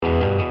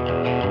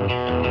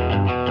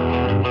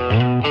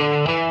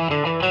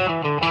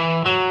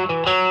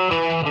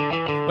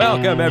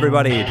Welcome,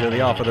 everybody, to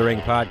the All for the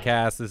Ring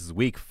podcast. This is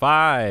week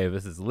 5.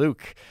 This is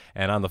Luke.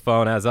 And on the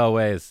phone, as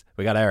always,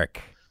 we got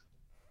Eric.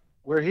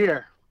 We're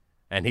here.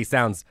 And he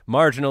sounds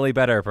marginally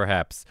better,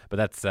 perhaps. But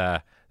that's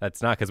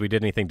not because we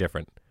did anything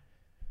different.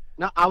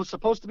 No, I was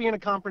supposed to be in a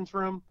conference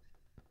room.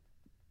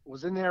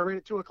 Was in there right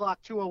at 2 o'clock,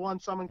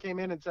 2:01. Someone came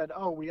in and said,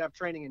 we have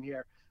training in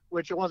here,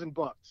 which it wasn't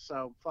booked.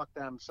 So fuck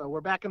them. So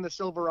we're back in the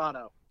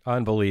Silverado.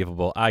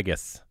 Unbelievable. I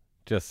guess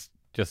just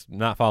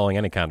not following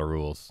any kind of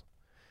rules.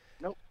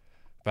 Nope.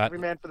 But every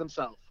man for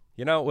themselves.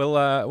 You know,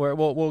 we're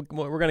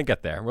going to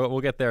get there.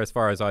 We'll get there as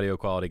far as audio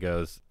quality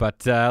goes.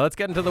 But let's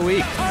get into the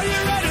week. Are you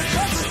ready to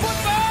touch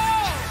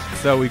football?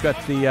 So we've got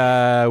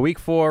the week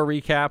 4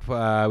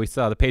 recap. We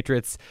saw the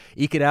Patriots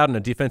eke it out in a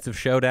defensive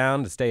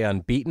showdown to stay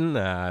unbeaten.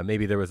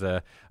 Maybe there was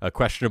a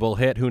questionable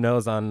hit, who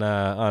knows,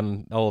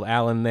 on old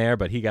Allen there,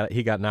 but he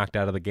got knocked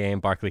out of the game.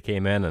 Barkley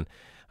came in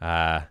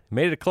and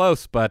made it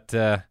close, but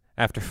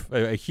after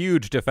a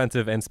huge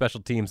defensive and special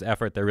teams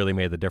effort, that really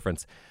made the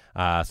difference.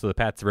 So the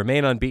Pats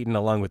remain unbeaten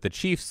along with the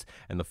Chiefs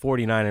and the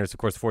 49ers. Of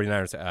course, the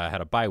 49ers had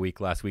a bye week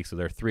last week, so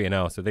they're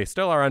 3-0. So they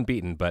still are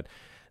unbeaten, but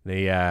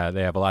they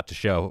have a lot to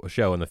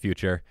show in the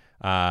future.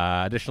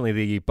 Additionally,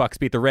 the Bucs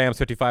beat the Rams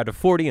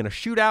 55-40 in a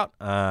shootout,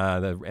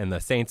 and the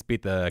Saints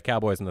beat the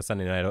Cowboys in the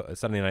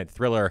Sunday night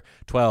thriller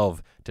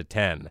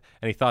 12-10.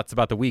 Any thoughts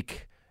about the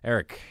week,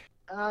 Eric?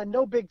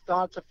 No big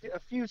thoughts. A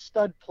few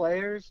stud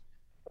players,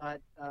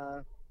 but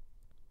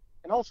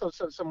and also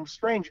some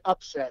strange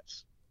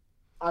upsets.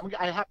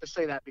 I have to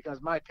say that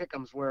because my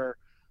pick'ems were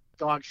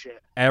dog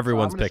shit.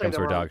 Everyone's pick'ems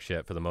were dog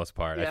shit for the most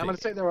part. Yeah, I'm going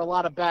to say there were a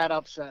lot of bad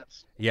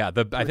upsets. Yeah,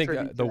 I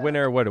think the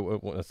winner.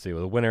 Let's see.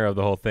 The winner of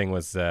the whole thing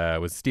was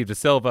Steve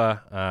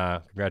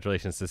DeSilva.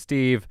 Congratulations to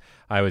Steve.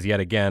 I was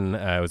yet again.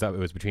 It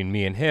was between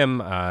me and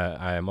him.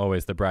 I am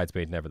always the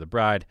bridesmaid, never the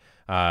bride.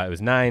 It was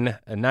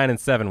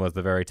 9-7 was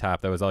the very top.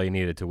 That was all you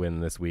needed to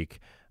win this week.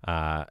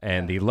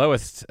 And the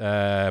lowest.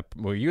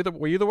 Were you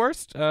the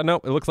worst? No,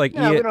 it looks like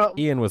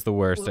Ian was the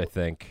worst. I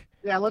think.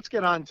 Yeah, let's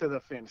get on to the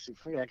fantasy.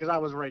 Yeah, because I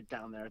was right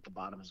down there at the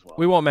bottom as well.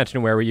 We won't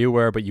mention where you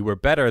were, but you were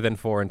better than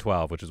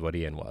 4-12, which is what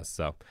Ian was.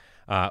 So,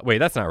 wait,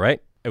 that's not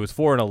right. It was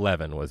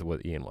 4-11 was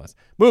what Ian was.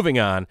 Moving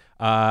on,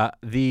 that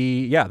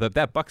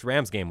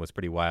Bucs-Rams game was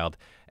pretty wild,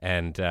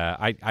 and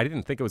I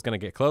didn't think it was going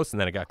to get close, and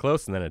then it got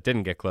close, and then it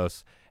didn't get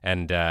close,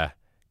 and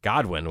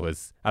Godwin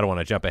was. I don't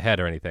want to jump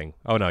ahead or anything.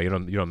 Oh no, you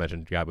don't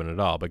mention Godwin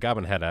at all, but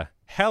Godwin had a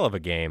hell of a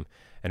game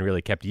and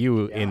really kept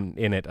you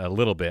in it a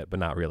little bit, but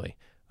not really.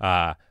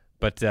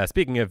 But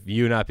speaking of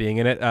you not being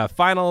in it, the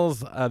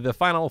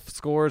final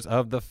scores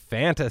of the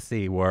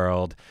fantasy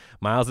world.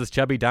 Miles'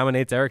 Chubby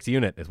dominates Eric's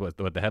unit is what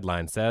the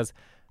headline says.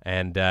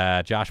 And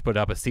Josh put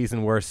up a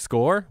season-worst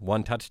score,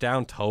 1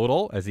 touchdown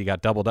total, as he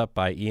got doubled up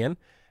by Ian.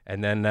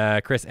 And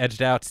then Chris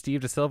edged out Steve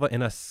DeSilva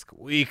in a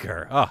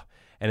squeaker. Oh,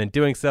 and in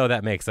doing so,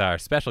 that makes our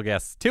special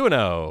guest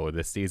 2-0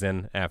 this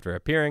season after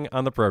appearing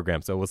on the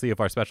program. So we'll see if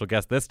our special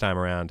guest this time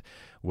around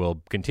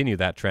will continue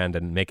that trend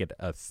and make it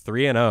a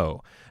 3-0.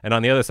 And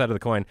on the other side of the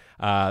coin,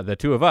 the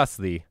two of us,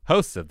 the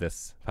hosts of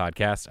this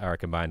podcast, are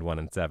combined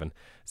 1-7.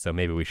 So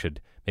maybe we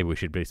should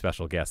be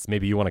special guests.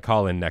 Maybe you want to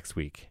call in next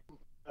week.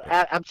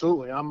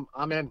 Absolutely, I'm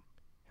in.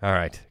 All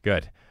right,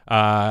 good.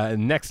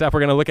 Next up,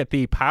 we're going to look at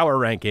the power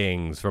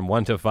rankings from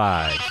 1 to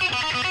 5.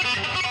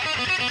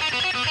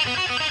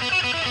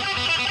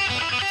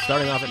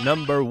 Starting off at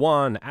number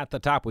 1, at the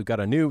top, we've got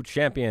a new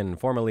champion,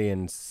 formerly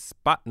in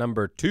spot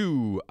number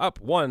 2, up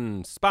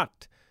 1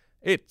 spot.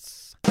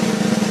 It's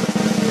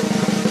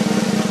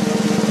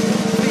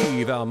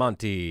Steve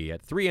Almonte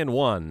at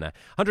 3-1,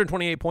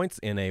 128 points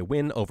in a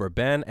win over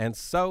Ben, and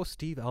so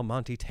Steve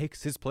Almonte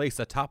takes his place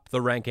atop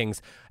the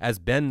rankings as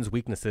Ben's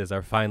weaknesses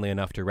are finally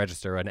enough to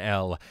register an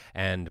L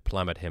and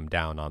plummet him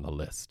down on the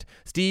list.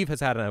 Steve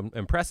has had an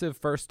impressive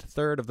first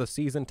third of the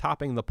season,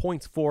 topping the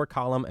points for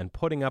column and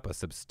putting up a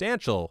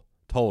substantial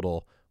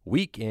total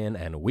week in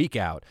and week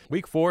out.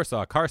 Week 4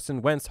 saw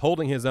Carson Wentz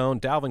holding his own,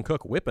 Dalvin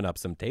Cook whipping up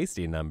some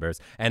tasty numbers,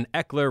 and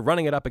Eckler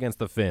running it up against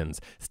the Finns.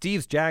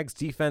 Steve's Jags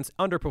defense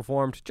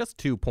underperformed just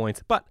 2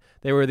 points, but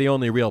they were the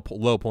only real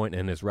low point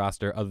in his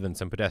roster other than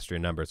some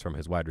pedestrian numbers from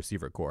his wide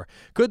receiver core.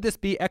 Could this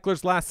be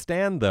Eckler's last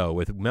stand, though,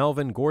 with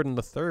Melvin Gordon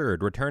III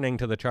returning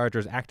to the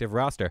Chargers' active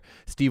roster?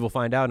 Steve will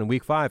find out in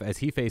Week 5 as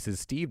he faces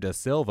Steve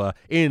DeSilva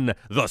in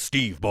the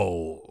Steve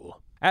Bowl.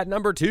 At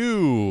number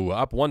 2,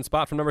 up 1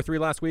 spot from number 3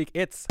 last week,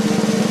 it's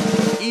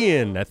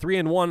Ian at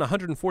 3-1,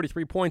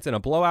 143 points in a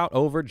blowout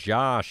over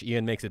Josh.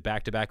 Ian makes it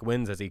back-to-back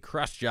wins as he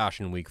crushed Josh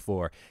in Week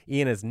 4.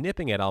 Ian is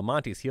nipping at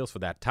Almonte's heels for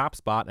that top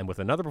spot, and with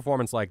another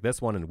performance like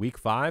this one in Week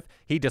 5,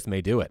 he just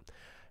may do it.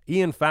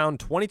 Ian found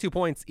 22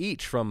 points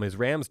each from his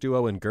Rams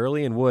duo in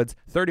Gurley and Woods,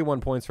 31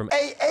 points from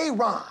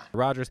Ron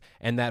Rodgers,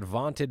 and that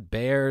vaunted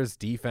Bears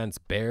defense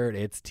bared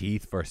its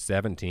teeth for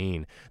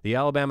 17. The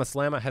Alabama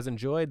Slammer has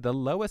enjoyed the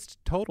lowest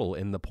total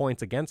in the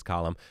points against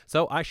column,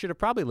 so I should have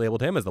probably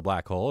labeled him as the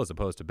black hole as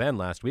opposed to Ben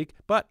last week,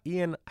 but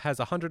Ian has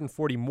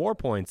 140 more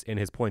points in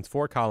his points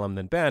for column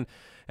than Ben,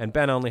 and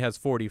Ben only has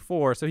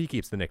 44, so he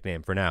keeps the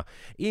nickname for now.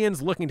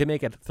 Ian's looking to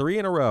make it 3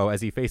 in a row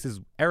as he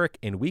faces Eric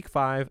in Week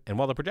 5, and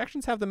while the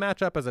projections have the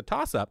matchup as a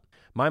toss-up,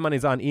 my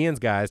money's on Ian's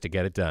guys to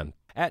get it done.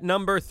 At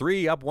number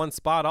 3, up one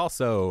spot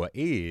also,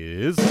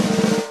 is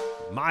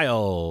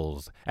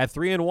Miles. At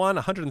 3-1,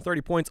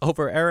 130 points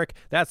over Eric.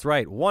 That's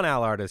right, one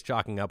Allard is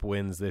chalking up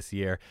wins this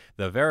year.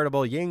 The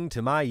veritable yin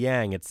to my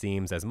yang, it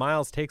seems, as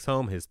Miles takes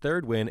home his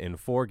third win in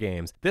 4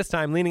 games. This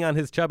time leaning on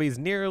his chubbies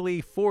nearly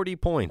 40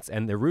 points,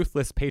 and the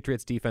ruthless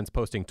Patriots defense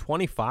posting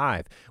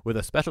 25, with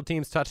a special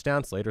teams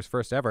touchdown, Slater's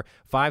first ever,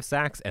 5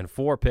 sacks, and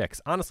 4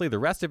 picks. Honestly, the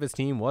rest of his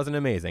team wasn't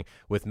amazing,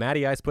 with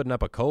Matty Ice putting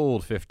up a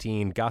cold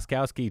 15,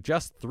 Gostkowski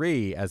just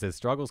 3 as his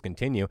struggles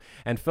continue,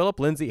 and Philip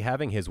Lindsay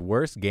having his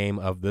worst game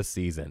of the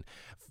season.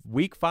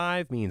 Week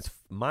 5 means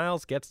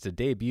Miles gets to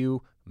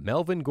debut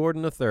Melvin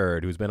Gordon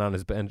III, who's been on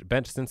his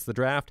bench since the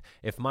draft.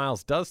 If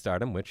Miles does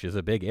start him, which is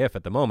a big if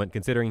at the moment,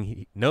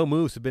 considering no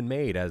moves have been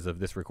made as of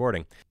this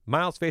recording.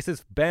 Miles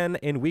faces Ben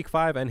in Week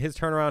 5, and his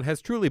turnaround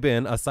has truly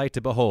been a sight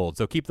to behold.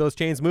 So keep those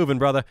chains moving,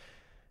 brother,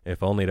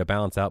 if only to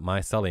balance out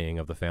my sullying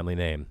of the family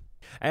name.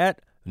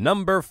 At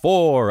number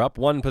 4, up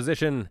one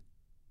position,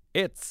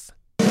 it's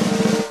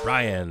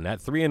Brian. At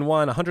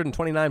 3-1,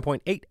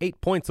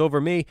 129.88 points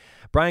over me.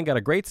 Brian got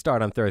a great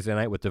start on Thursday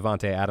night with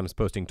Devontae Adams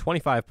posting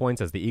 25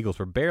 points as the Eagles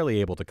were barely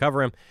able to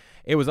cover him.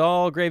 It was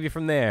all gravy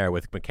from there,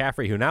 with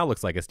McCaffrey, who now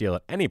looks like a steal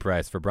at any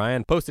price for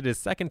Brian, posted his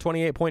second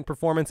 28-point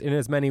performance in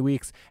as many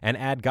weeks, and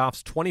add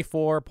Goff's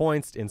 24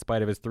 points in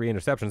spite of his 3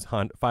 interceptions.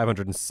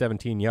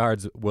 517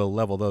 yards will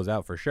level those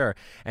out for sure.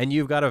 And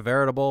you've got a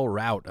veritable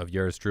rout of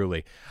yours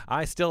truly.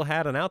 I still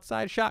had an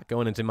outside shot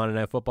going into Monday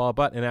Night Football,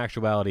 but in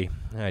actuality,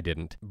 I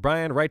didn't.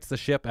 Brian rights the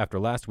ship after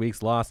last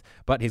week's loss,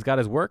 but he's got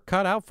his work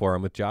cut out for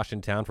him with Josh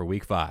in town for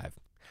Week 5.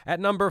 At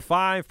number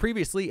 5,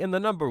 previously in the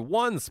number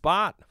 1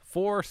 spot,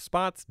 4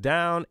 spots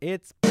down,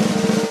 it's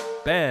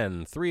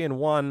Ben. 3-1,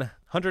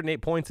 108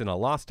 points in a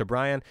loss to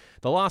Brian.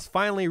 The loss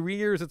finally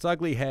rears its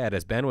ugly head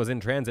as Ben was in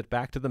transit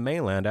back to the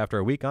mainland after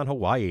a week on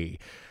Hawaii.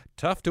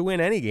 Tough to win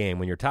any game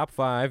when your top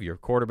 5, your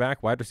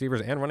quarterback, wide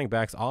receivers, and running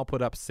backs all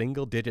put up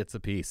single digits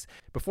apiece.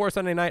 Before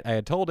Sunday night, I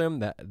had told him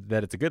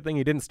that it's a good thing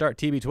he didn't start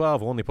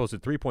TB12, who only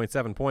posted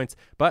 3.7 points,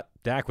 but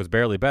Dak was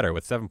barely better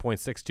with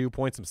 7.62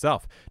 points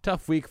himself.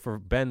 Tough week for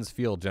Ben's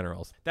field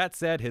generals. That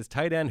said, his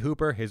tight end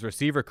Hooper, his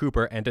receiver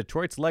Cooper, and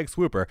Detroit's leg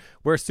swooper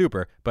were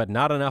super, but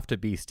not enough to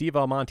be Steve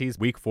Almonte's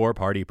Week 4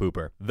 party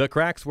pooper. The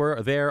cracks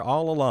were there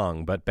all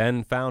along, but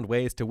Ben found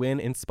ways to win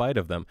in spite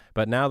of them.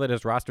 But now that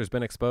his roster's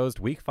been exposed,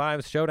 Week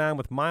 5's showdown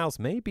with Miles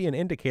may be an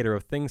indicator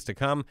of things to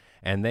come,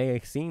 and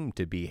they seem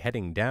to be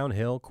heading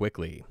downhill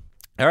quickly.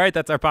 All right,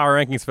 that's our power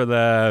rankings for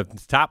the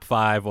top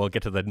 5. We'll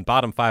get to the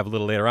bottom 5 a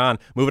little later on.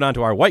 Moving on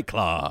to our White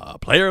Claw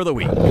Player of the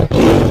Week.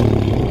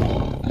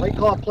 White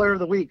Claw Player of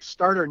the Week,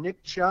 starter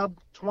Nick Chubb,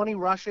 20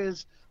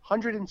 rushes,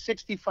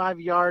 165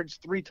 yards,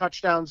 3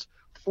 touchdowns,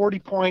 40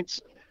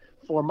 points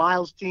for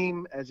Miles'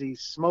 team as he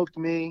smoked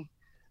me.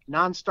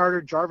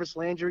 Non-starter Jarvis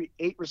Landry,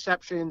 8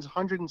 receptions,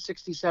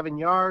 167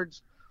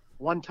 yards,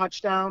 1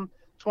 touchdown,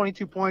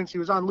 22 points. He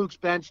was on Luke's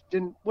bench.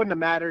 Wouldn't have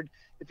mattered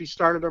if he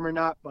started him or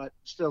not, but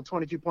still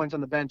 22 points on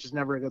the bench is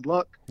never a good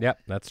look. Yep,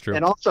 that's true.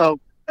 And also,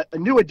 a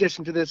new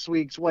addition to this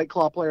week's White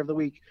Claw Player of the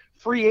Week,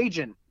 free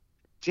agent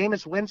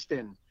Jameis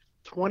Winston,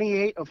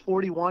 28 of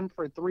 41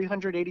 for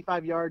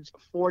 385 yards,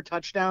 4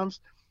 touchdowns,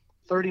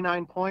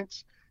 39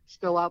 points.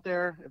 Still out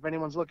there if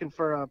anyone's looking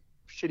for a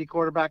shitty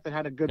quarterback that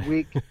had a good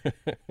week.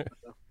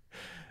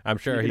 I'm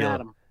sure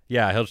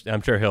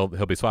I'm sure he'll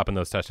be swapping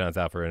those touchdowns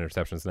out for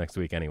interceptions next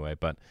week anyway.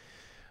 But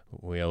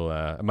we'll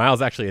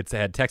Miles actually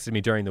had texted me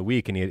during the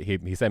week, and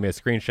he sent me a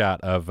screenshot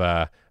of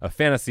a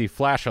fantasy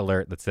flash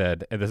alert that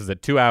said, and this is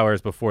at 2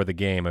 hours before the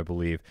game, I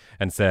believe,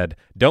 and said,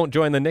 "Don't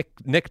join the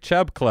Nick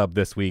Chubb club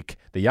this week.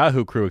 The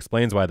Yahoo crew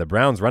explains why the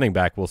Browns running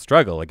back will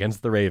struggle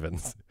against the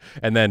Ravens."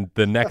 And then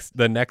the next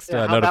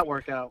how'd that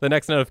work out? The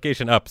next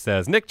notification up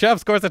says Nick Chubb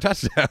scores a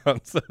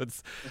touchdown. So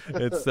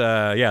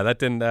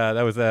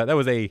that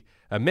was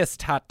a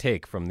missed hot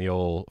take from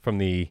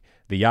the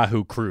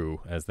Yahoo crew,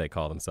 as they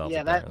call themselves.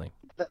 Yeah, apparently.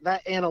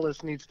 That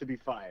analyst needs to be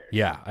fired.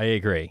 Yeah, I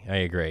agree.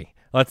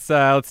 Let's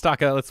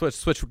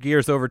switch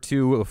gears over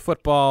to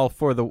football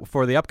for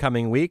the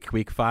upcoming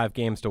week 5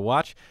 games to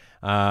watch.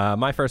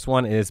 My first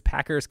one is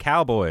Packers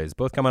Cowboys,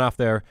 both coming off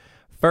their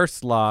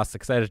first loss.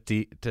 Excited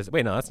to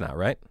wait. No, that's not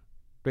right.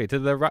 Wait,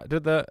 did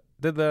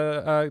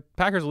the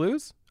Packers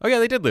lose? Oh yeah,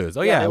 they did lose.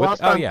 Oh yeah,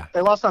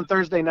 they lost on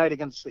Thursday night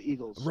against the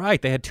Eagles.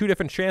 Right, they had 2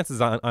 different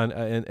chances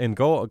in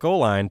goal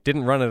line,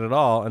 didn't run it at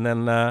all, and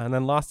then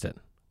lost it.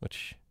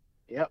 Which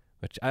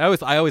I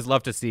always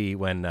love to see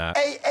when.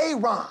 Hey,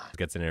 Ron.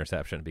 Gets an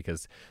interception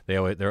because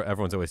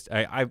everyone's always.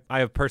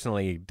 I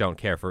personally don't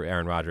care for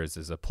Aaron Rodgers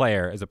as a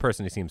player. As a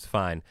person, he seems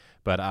fine,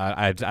 but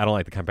I don't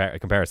like the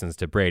comparisons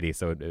to Brady,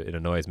 so it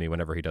annoys me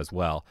whenever he does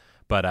well.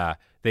 But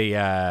he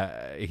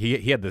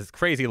had this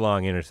crazy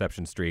long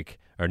interception streak,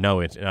 or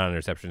not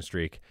interception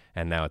streak,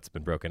 and now it's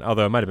been broken.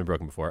 Although it might have been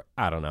broken before.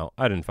 I don't know.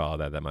 I didn't follow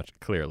that much,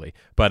 clearly.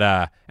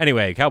 But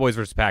anyway, Cowboys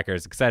versus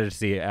Packers. Excited to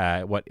see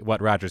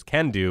what Rodgers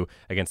can do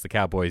against the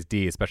Cowboys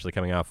D, especially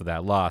coming off of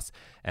that loss.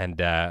 And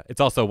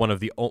it's also one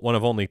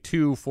of only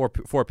two 4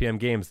 p.m.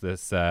 games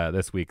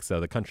this week,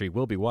 so the country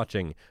will be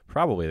watching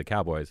probably the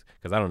Cowboys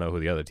because I don't know who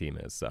the other team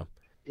is. So.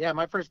 Yeah,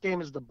 my first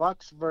game is the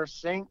Bucks versus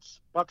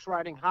Saints. Bucks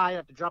riding high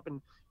after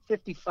dropping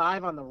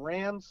 55 on the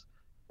Rams,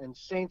 and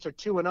Saints are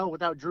 2-0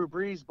 without Drew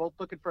Brees, both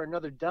looking for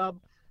another dub.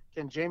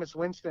 Can Jameis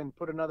Winston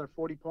put another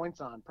 40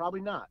 points on?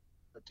 Probably not,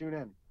 but tune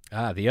in.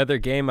 The other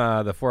game,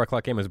 the 4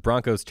 o'clock game, is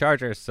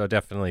Broncos-Chargers, so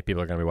definitely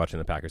people are going to be watching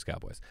the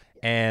Packers-Cowboys.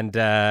 And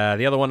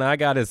the other one I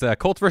got is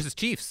Colts versus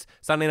Chiefs,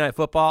 Sunday Night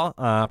Football.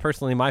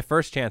 Personally, my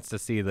first chance to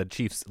see the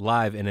Chiefs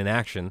live and in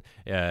action,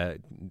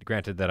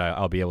 granted that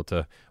I'll be able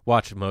to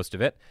watch most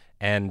of it.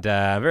 And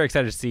I'm very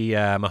excited to see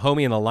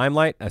Mahomes in the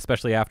limelight,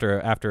 especially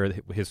after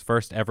his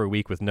first ever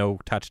week with no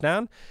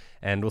touchdown.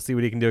 And we'll see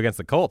what he can do against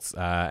the Colts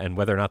and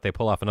whether or not they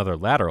pull off another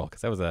lateral,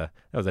 because that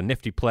was a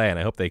nifty play, and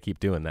I hope they keep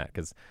doing that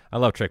because I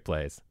love trick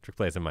plays. Trick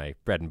plays are my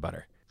bread and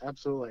butter.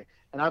 Absolutely.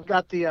 And I've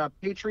got the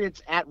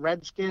Patriots at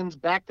Redskins,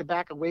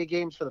 back-to-back away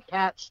games for the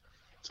Pats.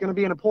 It's going to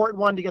be an important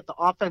one to get the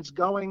offense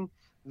going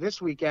this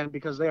weekend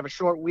because they have a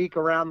short week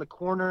around the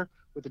corner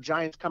with the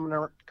Giants coming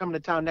to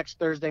town next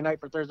Thursday night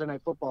for Thursday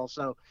Night Football.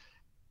 So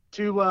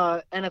two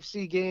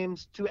NFC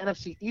games, two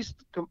NFC East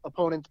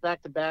opponents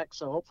back-to-back,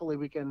 so hopefully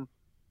we can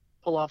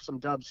pull off some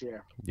dubs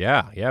here.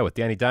 Yeah, with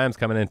Danny Dimes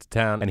coming into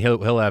town, and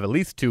he'll have at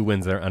least 2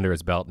 wins there under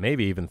his belt,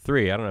 maybe even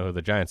 3. I don't know who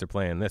the Giants are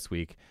playing this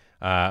week.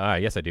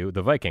 Yes, I do.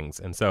 The Vikings.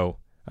 And so,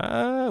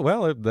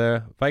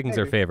 the Vikings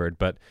are favored,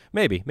 but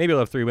maybe he'll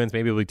have 3 wins.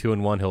 Maybe he'll be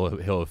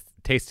 2-1. He'll have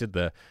tasted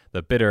the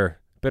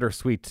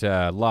bittersweet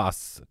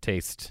loss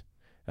taste,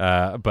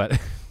 but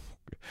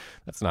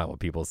that's not what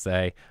people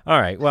say. All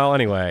right. Well,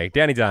 anyway,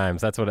 Danny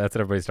Dimes. That's what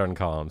everybody's starting to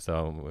call him.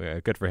 So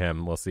good for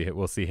him. We'll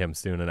see him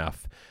soon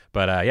enough.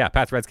 But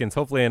Pats Redskins.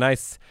 Hopefully a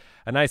nice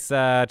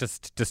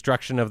just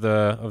destruction of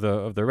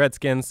the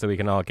Redskins, so we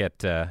can all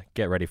get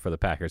ready for the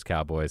Packers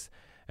Cowboys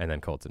and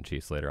then Colts and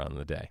Chiefs later on in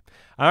the day.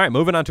 All right.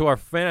 Moving on to our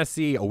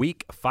fantasy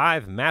Week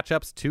 5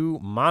 matchups to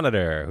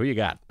monitor. Who you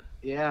got?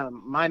 Yeah,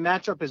 my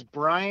matchup is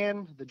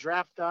Brian, the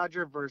Draft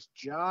Dodger, versus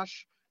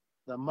Josh,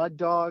 the Mud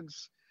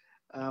Dogs.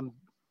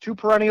 2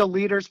 perennial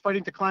leaders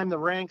fighting to climb the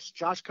ranks.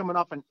 Josh coming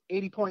off an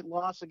 80-point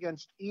loss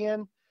against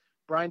Ian.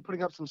 Brian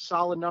putting up some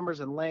solid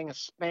numbers and laying a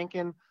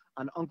spanking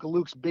on Uncle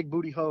Luke's big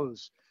booty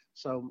hose.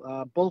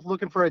 So both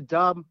looking for a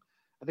dub.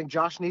 I think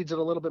Josh needs it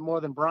a little bit more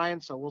than Brian,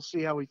 so we'll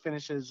see how he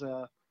finishes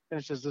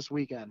this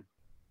weekend.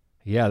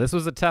 Yeah, this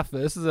was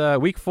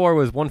week 4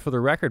 was one for the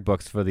record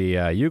books for the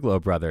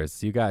Uglo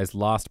brothers. You guys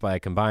lost by a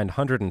combined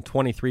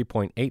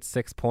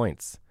 123.86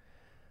 points.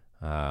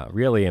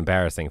 Really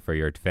embarrassing for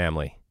your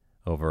family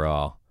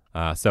overall.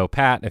 So,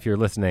 Pat, if you're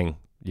listening,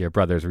 your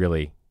brothers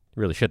really,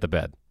 really shit the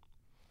bed.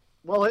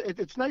 Well,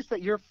 it's nice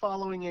that you're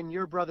following in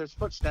your brother's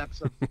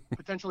footsteps of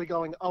potentially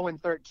going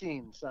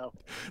 0-13. So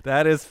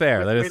that is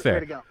fair. That is fair. Way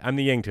to go. I'm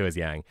the yin to his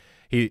yang.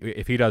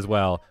 If he does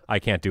well, I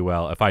can't do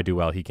well. If I do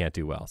well, he can't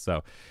do well.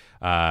 So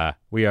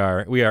we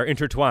are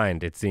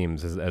intertwined, it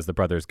seems, as the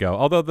brothers go.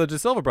 Although the De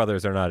Silva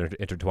brothers are not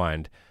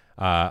intertwined.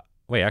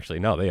 Wait, actually,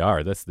 no, they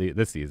are this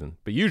season.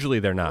 But usually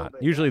they're not.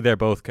 Usually they're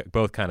both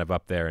kind of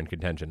up there in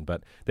contention.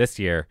 But this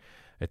year,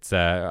 it's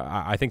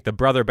I think the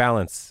brother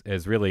balance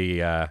is really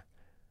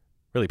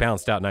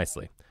balanced out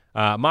nicely.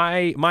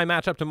 My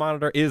matchup to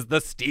monitor is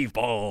the Steve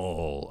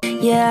Bowl.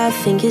 Yeah, I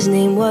think his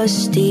name was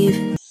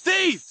Steve.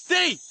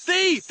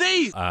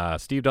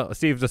 Steve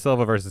De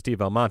Silva versus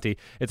Steve Almonte.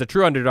 It's a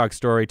true underdog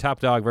story. Top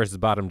dog versus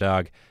bottom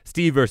dog.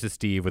 Steve versus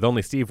Steve, with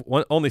only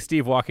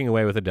Steve walking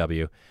away with a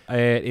W.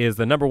 It is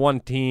the number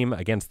 1 team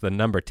against the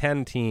number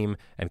 10 team,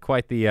 and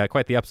quite the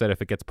upset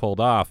if it gets pulled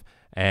off.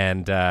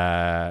 And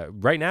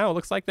right now, it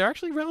looks like they're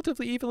actually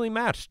relatively evenly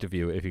matched, if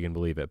you can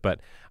believe it. But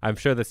I'm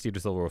sure that Steve De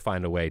Silva will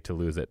find a way to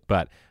lose it.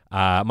 But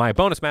my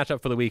bonus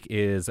matchup for the week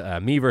is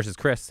me versus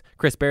Chris.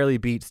 Chris barely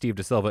beat Steve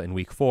De Silva in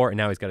week 4, and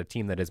now he's got a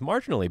team that is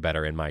marginally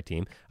better in my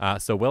team.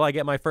 So will I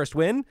get my first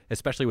win,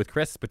 especially with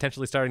Chris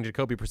potentially starting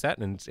Jacoby Brissett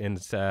in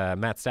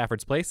Matt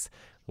Stafford's place?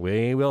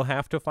 We will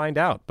have to find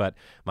out. But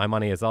my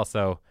money is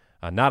also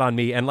not on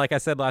me. And like I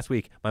said last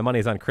week, my money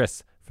is on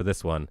Chris for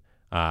this one.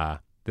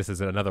 This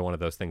is another one of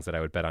those things that I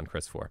would bet on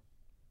Chris for.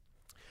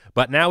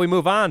 But now we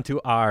move on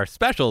to our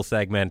special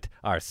segment,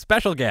 our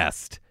special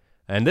guest.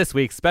 And this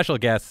week's special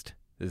guest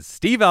is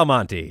Steve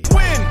Almonte.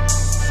 Win.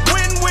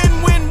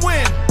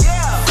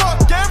 Yeah.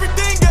 Fuck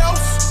everything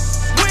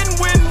else.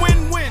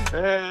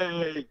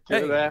 Win.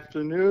 Good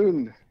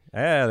afternoon.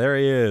 Yeah, there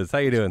he is. How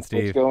you doing,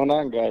 Steve? What's going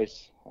on,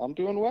 guys? I'm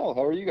doing well.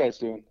 How are you guys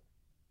doing?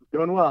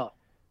 Doing well.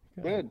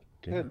 Good.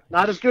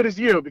 Not as good as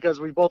you, because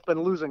we've both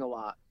been losing a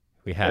lot.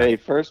 We have. Hey,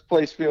 first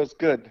place feels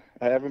good.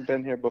 I haven't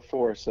been here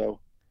before, so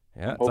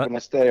Yeah, I'm it's hoping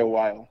to stay a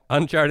while.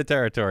 uncharted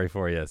territory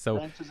for you. So,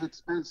 Rent is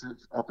expensive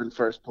up in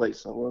first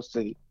place, so we'll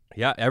see.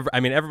 yeah,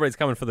 everybody's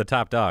coming for the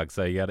top dog,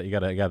 so you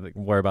gotta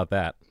worry about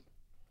that.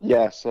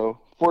 Yeah, so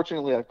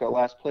fortunately I've got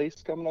last place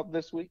coming up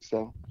this week,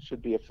 so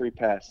should be a free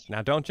pass.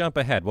 Now, don't jump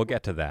ahead. We'll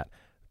get to that.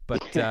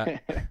 But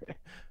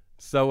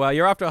so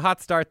you're off to a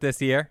hot start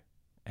this year,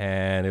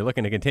 and you're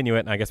looking to continue it.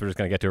 And I guess we're just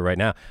going to get to it right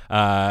now.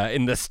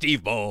 In the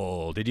Steve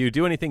Bowl, did you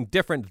do anything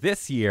different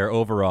this year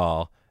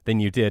overall than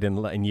you did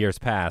in years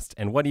past?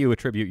 And what do you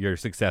attribute your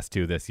success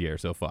to this year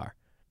so far?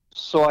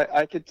 So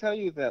I could tell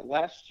you that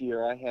last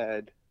year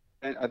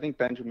I think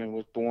Benjamin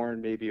was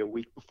born maybe a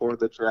week before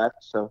the draft.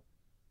 So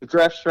the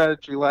draft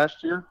strategy last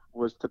year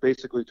was to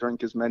basically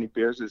drink as many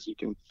beers as you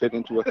can fit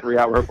into a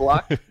 3-hour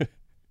block.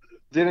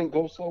 Didn't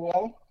go so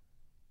well.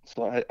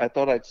 So I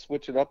thought I'd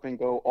switch it up and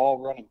go all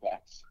running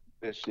backs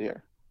this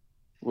year,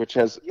 which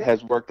has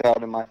worked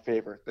out in my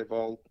favor. They've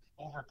all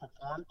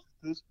overperformed to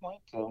this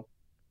point, so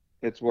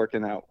it's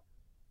working out.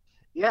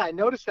 Yeah, I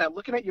noticed that.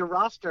 Looking at your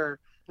roster,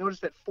 notice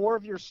that 4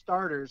 of your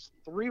starters,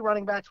 3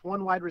 running backs,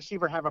 1 wide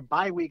receiver, have a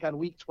bye week on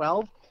week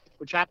 12,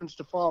 which happens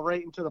to fall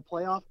right into the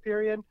playoff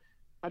period.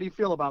 How do you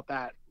feel about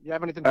that? You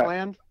have anything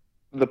planned?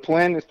 The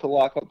plan is to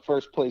lock up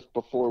first place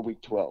before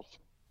week 12.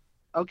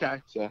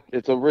 Okay. So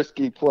it's a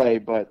risky play,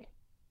 but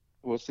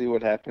we'll see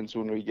what happens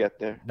when we get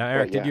there. Now,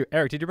 Eric, But,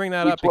 did you bring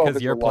that Week up 12 because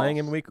is you're a playing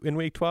loss. in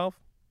week 12?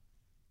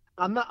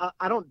 I'm not.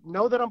 I don't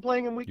know that I'm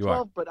playing in week You are.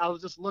 12, but I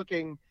was just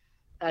looking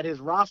at his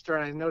roster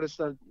and I noticed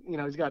that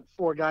he's got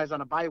 4 guys on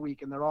a bye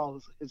week and they're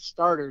all his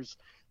starters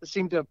that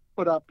seem to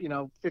put up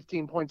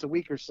 15 points a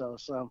week or so.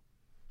 So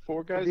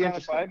 4 guys be on a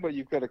interesting. bye, but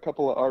you've got a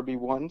couple of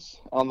RB1s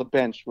on the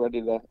bench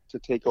ready to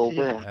take over.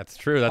 Yeah. That's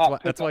true.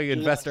 Hot That's why you pickup,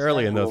 invest Jalen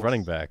early in those Samuels.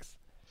 running backs.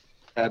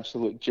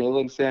 Absolutely.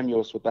 Jalen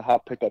Samuels with the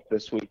hot pickup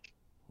this week.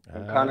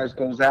 When Connors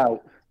goes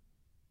out,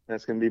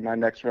 that's going to be my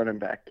next running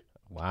back.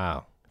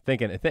 Wow.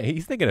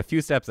 He's thinking a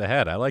few steps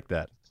ahead. I like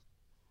that.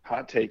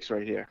 Hot takes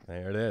right here.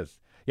 There it is.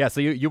 Yeah, so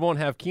you won't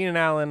have Keenan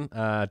Allen,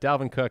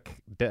 Dalvin Cook,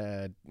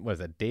 what is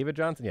that, David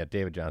Johnson? Yeah,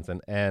 David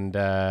Johnson, and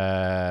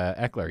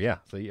Eckler. Yeah,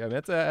 so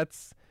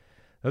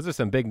those are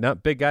some big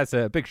guys,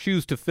 big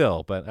shoes to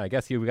fill. But I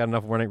guess we got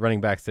enough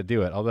running backs to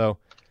do it. Although,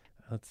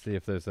 let's see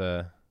if there's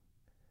a.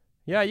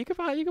 Yeah, you could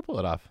pull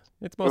it off.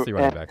 It's mostly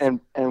running backs.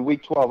 And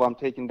week 12, I'm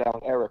taking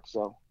down Eric,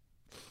 so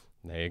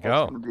There you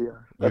that's go. going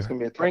to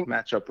be a tough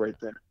matchup right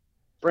there.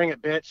 bring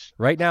it, bitch.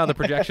 Right now, the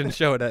projections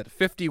show it at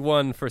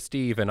 51 for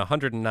Steve and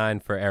 109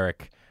 for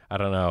Eric. I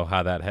don't know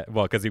how that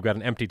because you've got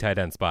an empty tight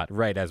end spot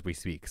right as we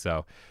speak.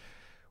 So,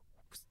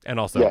 and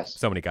also Yes.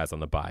 so many guys on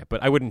the bye.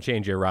 But I wouldn't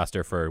change your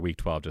roster for week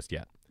 12 just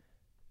yet.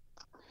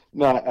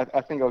 No,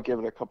 I think I'll give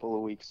it a couple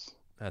of weeks.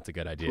 That's a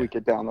good idea. Tweak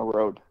it down the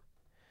road.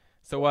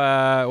 So,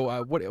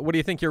 what do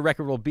you think your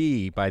record will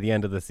be by the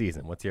end of the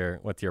season? What's your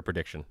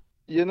prediction?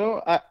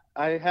 I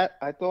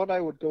thought I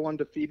would go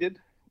undefeated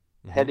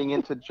heading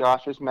into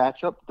Josh's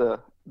matchup.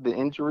 The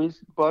injuries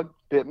bug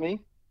bit me,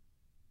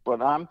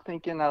 but I'm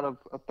thinking out of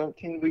a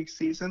 13-week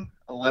season,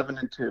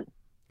 11-2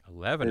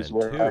 11 is and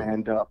where 2. I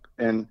end up.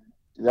 And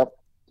yep,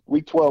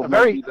 week 12 A might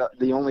very- be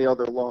the only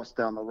other loss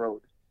down the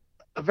road.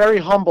 A very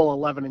humble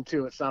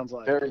 11-2. It sounds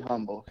like. Very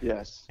humble,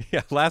 yes.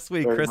 Yeah, last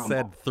week Very Chris humble.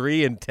 said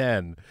 3 and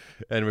 10,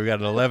 and we've got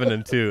an 11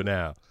 and 2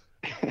 now.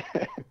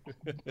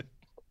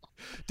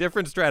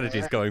 Different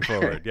strategies going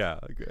forward. Yeah.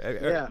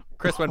 Yeah.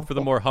 Chris went for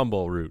the more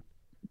humble route.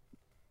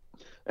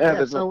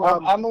 Yeah, so,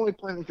 I'm only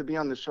planning to be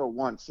on the show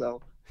once,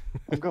 so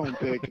I'm going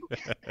big.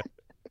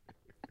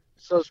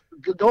 So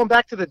going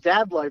back to the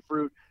dad life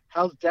route,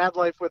 how's dad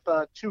life with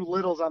 2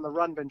 littles on the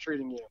run been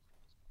treating you?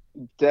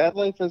 Dad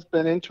life has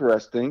been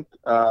interesting.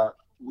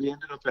 We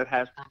ended up at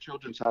Hasbro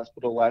Children's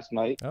Hospital last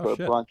night Oh, for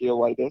shit.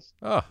 bronchiolitis.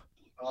 Oh,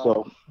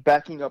 So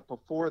backing up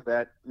before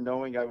that,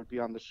 knowing I would be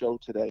on the show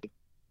today,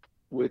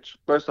 which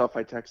first off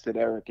I texted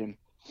Eric, and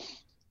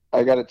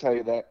I got to tell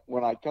you that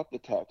when I got the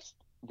text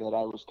that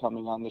I was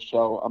coming on the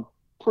show, I'm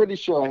pretty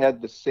sure I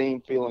had the same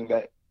feeling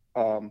that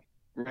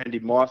Randy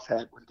Moss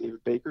had when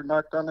David Baker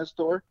knocked on his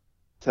door,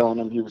 telling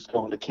him he was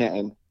going to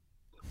Canton.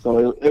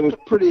 So it was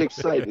pretty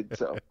excited.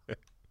 So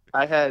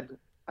I had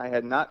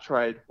not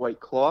tried White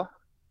Claw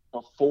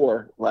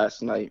before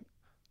last night,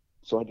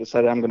 so I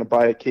decided I'm going to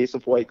buy a case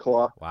of White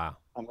Claw. wow.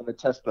 I'm going to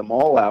test them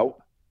all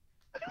out,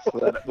 so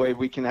that way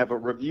we can have a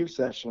review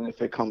session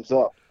if it comes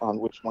up on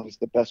which one is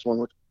the best one,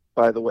 which,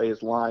 by the way,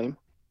 is lime.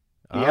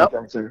 Yep. You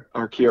guys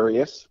are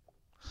curious.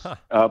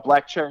 Huh.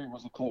 Black Cherry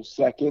was a close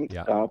second.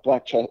 Yeah.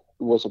 Black Cherry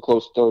was a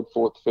close third,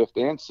 fourth, fifth,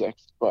 and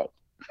sixth, but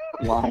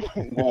lime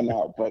won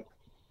out. But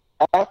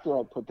after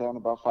I put down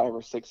about 5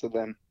 or 6 of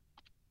them,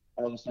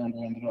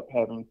 Alessandro ended up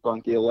having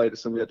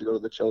bronchiolitis, and we had to go to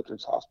the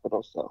Children's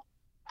Hospital.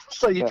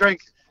 So You Yeah.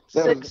 drank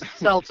That 6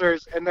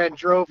 seltzers and then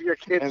drove your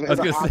kids And to I was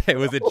the going to say,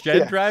 hospital. was it Jen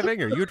Yeah.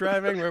 driving or you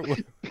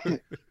driving?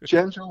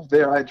 Jen drove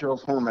there. I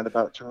drove home at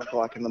about 2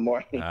 o'clock in the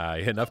morning. You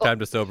had enough time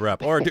to sober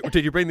up. Or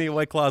did you bring the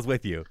White Claws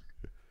with you?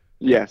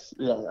 Yes.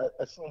 Yeah.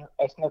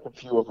 I snuck a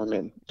few of them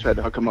in. Tried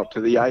to hook them up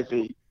to the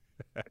IV.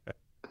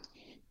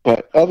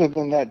 But other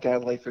than that,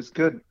 dad life is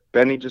good.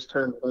 Benny just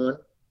turned 1.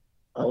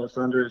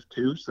 Alessandro is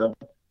 2, so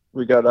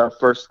we got our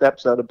first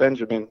steps out of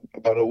Benjamin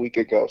about a week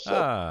ago.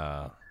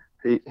 So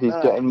he's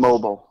getting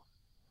mobile.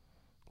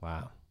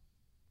 Wow.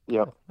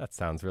 Yep. That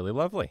sounds really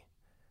lovely.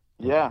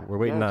 Yeah. We're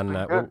waiting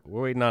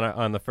we're waiting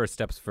on the first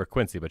steps for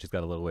Quincy, but she's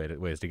got a little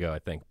ways to go, I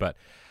think. But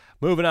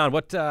moving on,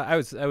 what I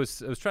was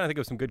trying to think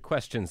of some good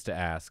questions to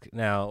ask.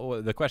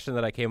 Now, the question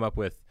that I came up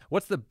with: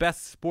 what's the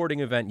best sporting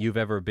event you've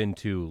ever been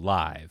to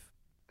live?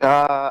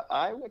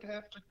 I would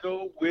have to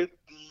go with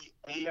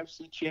the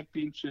AFC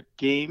Championship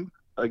game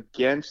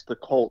against the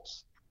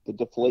Colts, the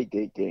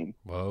Deflategate game.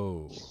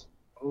 Whoa.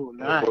 Oh,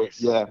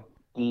 nice. Yeah.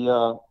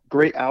 The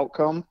great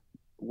outcome.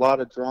 A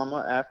lot of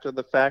drama after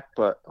the fact,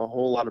 but a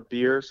whole lot of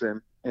beers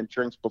and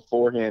drinks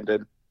beforehand.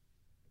 And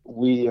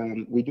we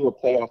do a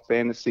playoff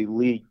fantasy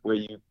league where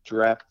you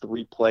draft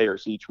 3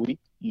 players each week.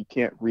 You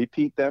can't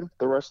repeat them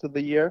the rest of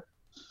the year.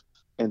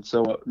 And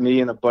so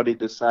me and a buddy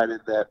decided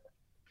that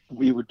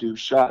we would do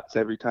shots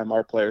every time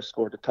our player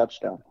scored a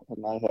touchdown.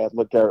 And I had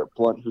LeGarrette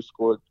Blount, who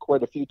scored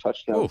quite a few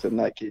touchdowns in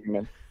that game.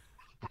 And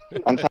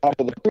on top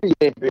of the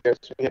pregame beers,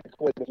 we had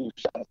quite a few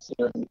shots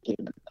during the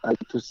game. I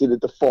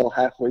proceeded to fall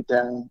halfway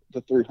down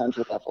the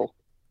 300 level.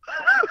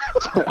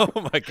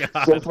 Oh my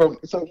God!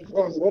 So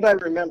from what I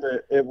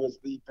remember, it was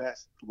the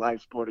best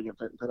live sporting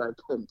event that I've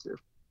been to.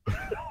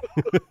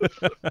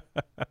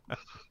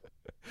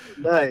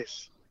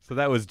 Nice. So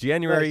that was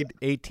January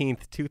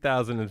 18th,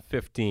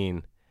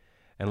 2015,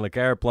 and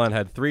LeGarrette Blount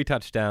had 3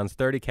 touchdowns,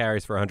 30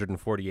 carries for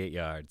 148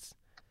 yards.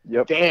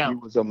 Yep. Damn. He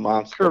was a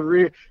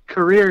monster.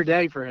 Career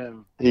day for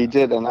him. He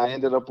did, and I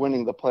ended up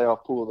winning the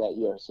playoff pool that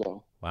year,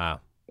 so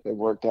wow, it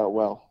worked out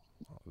well.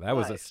 That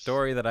was a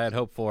story that I had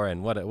hoped for,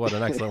 and what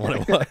an excellent one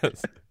it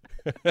was.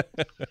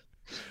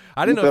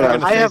 I didn't know if you were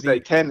going to say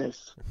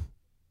tennis.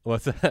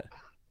 What's that?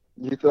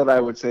 You thought I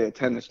would say a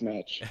tennis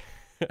match.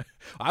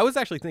 I was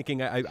actually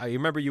thinking, I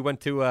remember you went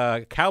to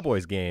a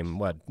Cowboys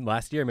game,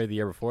 last year, maybe the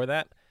year before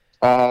that?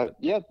 Yeah,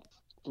 I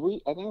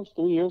think it was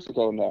 3 years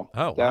ago now.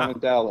 Oh, down in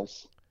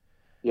Dallas.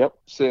 Yep,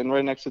 sitting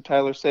right next to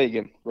Tyler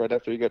Sagan, right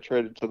after he got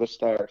traded to the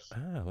Stars.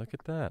 Ah, look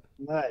at that.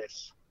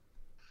 Nice.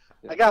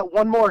 I got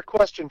one more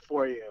question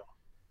for you.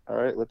 All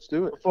right, let's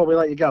do it. Before we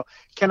let you go,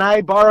 can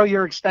I borrow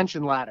your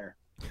extension ladder?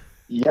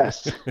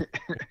 Yes.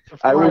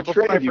 I will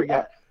trade you.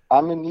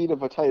 I'm in need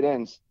of a tight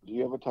end. Do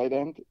you have a tight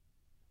end?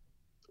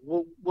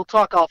 We'll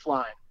talk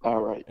offline.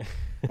 All right,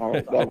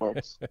 that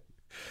works.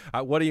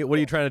 What are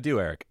you trying to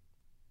do, Eric?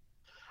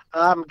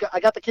 I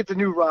got the kids a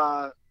new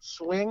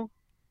swing,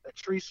 a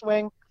tree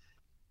swing,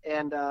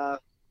 and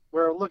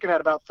we're looking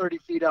at about 30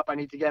 feet up. I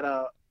need to get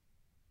a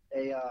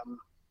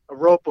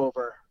rope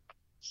over,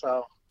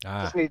 so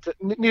just need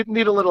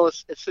a little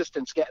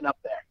assistance getting up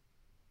there.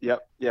 Yep.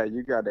 Yeah,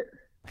 you got it.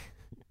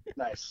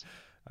 Nice.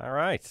 All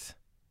right.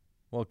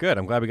 Well, good.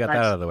 I'm glad we got that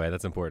out of the way.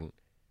 That's important.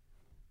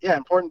 Yeah,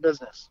 important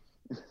business.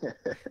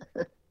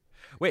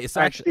 Wait,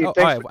 so actually,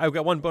 I've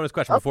got one bonus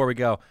question before we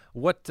go.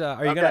 What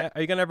are you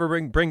gonna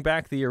ever bring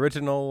back the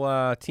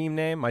original team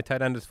name? My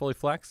tight end is fully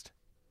flexed.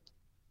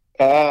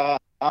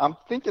 I'm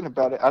thinking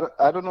about it.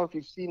 I don't know if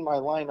you've seen my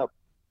lineup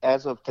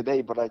as of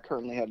today, but I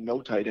currently have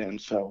no tight end,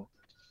 so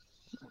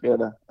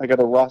I got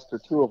to roster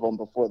 2 of them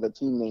before the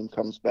team name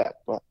comes back.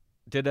 But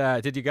did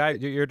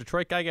your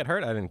Detroit guy get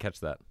hurt? I didn't catch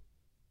that.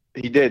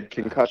 He did,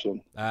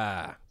 concussion.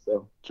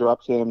 So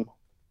dropped him.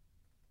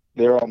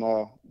 They're on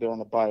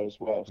a bye as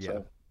well. Yeah.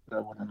 So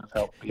that wouldn't have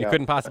helped. You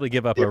couldn't possibly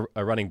give up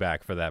a running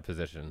back for that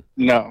position.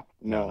 No.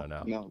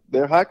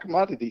 They're high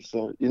commodities.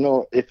 So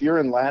if you're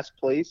in last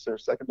place or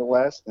second to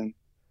last, and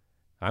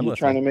you're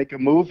trying to make a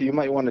move, you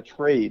might want to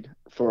trade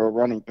for a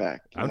running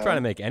back. I'm trying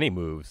to make any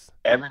moves.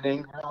 Evan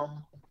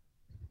Ingram,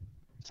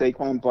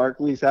 Saquon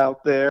Barkley's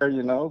out there.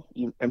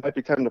 It might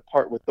be time to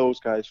part with those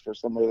guys for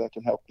somebody that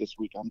can help this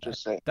week. I'm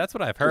just saying. That's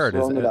what I've heard.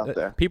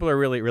 People are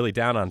really, really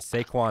down on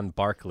Saquon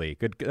Barkley.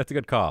 Good. That's a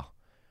good call.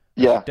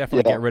 Yeah,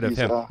 definitely get rid of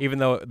him. Even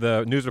though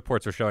the news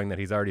reports are showing that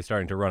he's already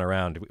starting to run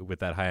around with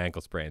that high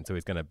ankle sprain, so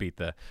he's going to beat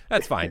the.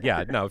 That's fine.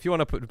 Yeah, no. If you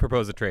want to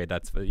propose a trade,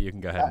 you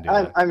can go ahead and do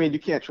that. I mean, you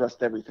can't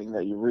trust everything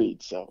that you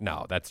read, so.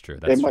 No, that's true.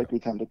 Might be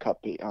time to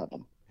cut bait on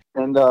them.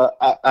 And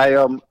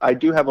I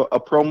do have a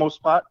promo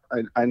spot.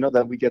 I know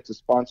that we get to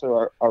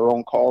sponsor our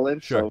own call-in.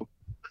 Sure. So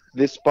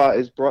this spot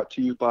is brought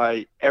to you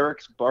by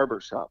Eric's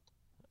Barbershop.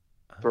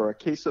 For a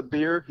case of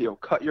beer, he'll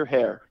cut your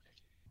hair.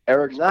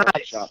 Eric's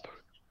Barbershop.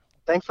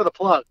 Thanks for the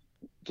plug.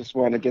 Just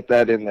want to get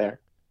that in there.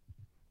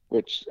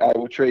 Which I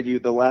will trade you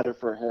the ladder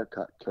for a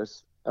haircut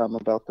because I'm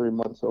about 3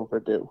 months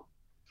overdue.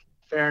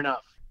 Fair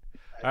enough.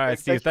 All right,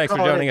 Steve, thanks for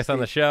joining us on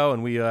the show,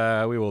 and we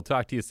will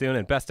talk to you soon,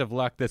 and best of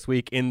luck this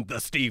week in the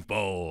Steve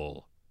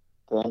Bowl.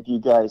 Thank you,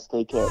 guys.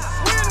 Take care.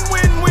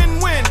 Win.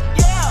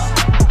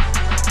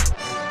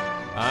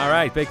 All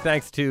right, big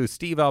thanks to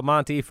Steve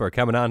Almonte for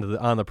coming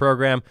on the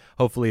program.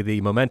 Hopefully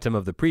the momentum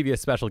of the previous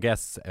special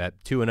guests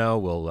at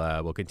 2-0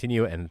 will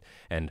continue and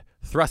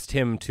thrust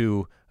him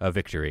to a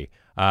victory.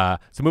 So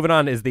moving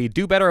on is the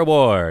Do Better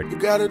Award. You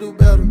gotta do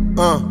better.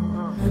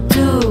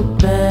 Do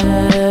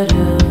better.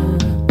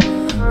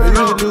 You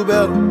should do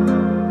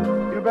better.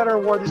 Better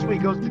award this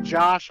week goes to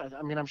Josh.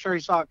 I mean, I'm sure he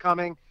saw it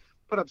coming.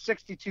 Put up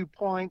 62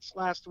 points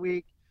last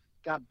week.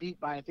 Got beat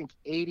by, I think,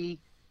 80.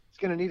 He's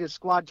going to need his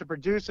squad to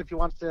produce if he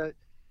wants to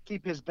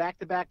keep his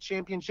back-to-back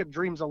championship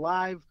dreams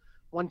alive.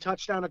 1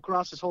 touchdown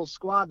across his whole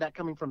squad, that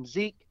coming from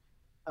Zeke.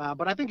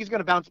 But I think he's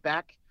going to bounce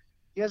back.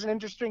 He has an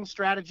interesting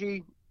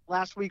strategy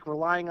last week,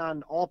 relying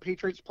on all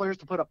Patriots players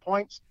to put up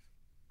points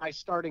by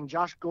starting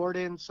Josh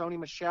Gordon, Sony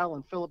Michel,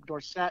 and Philip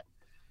Dorsett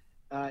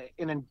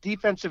in a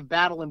defensive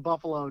battle in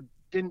Buffalo.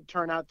 Didn't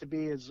turn out to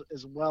be as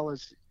well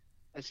as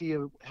he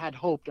had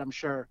hoped, I'm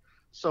sure.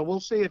 So we'll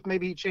see if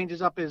maybe he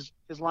changes up his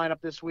lineup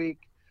this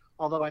week,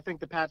 although I think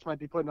the Pats might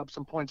be putting up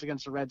some points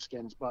against the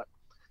Redskins. But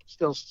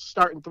still,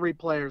 starting 3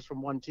 players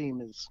from one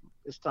team is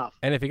tough.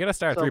 And if you're going to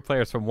start 3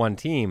 players from one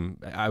team,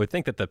 I would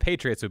think that the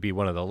Patriots would be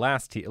one of the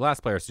last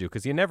players to do,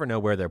 because you never know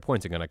where their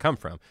points are going to come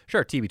from.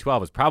 Sure,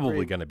 TB12 is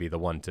probably going to be the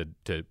one to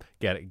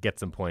get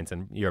some points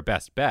and your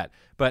best bet.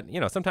 But,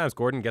 sometimes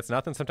Gordon gets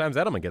nothing, sometimes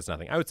Edelman gets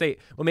nothing. I would say,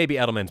 well, maybe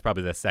Edelman's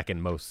probably the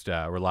second most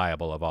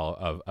reliable of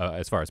all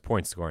as far as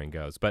point scoring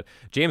goes. But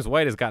James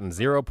White has gotten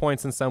 0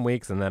 points in some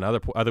weeks, and then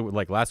other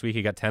like last week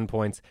he got 10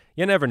 points.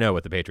 You never know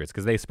with the Patriots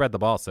because they spread the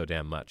ball so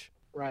damn much.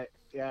 Right.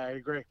 Yeah, I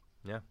agree.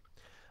 Yeah.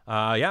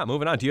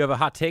 Moving on. Do you have a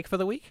hot take for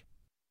the week?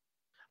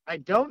 I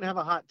don't have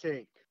a hot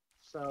take.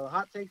 So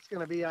hot take's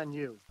going to be on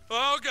you.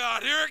 Oh,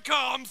 God, here it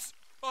comes.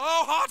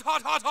 Oh, hot,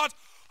 hot, hot, hot.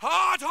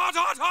 Hot, hot,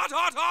 hot, hot,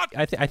 hot,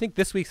 hot. I think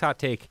this week's hot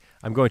take,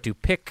 I'm going to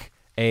pick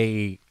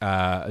a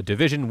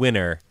division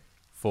winner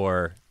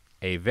for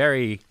a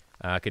very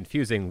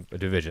confusing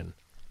division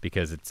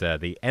because it's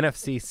the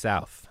NFC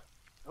South.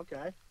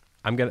 Okay.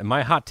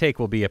 My hot take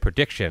will be a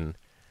prediction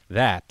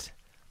that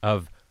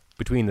of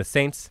between the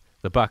Saints,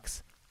 the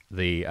Bucks,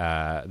 the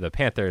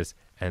Panthers,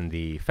 and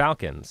the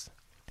Falcons,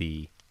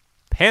 the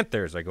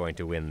Panthers are going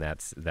to win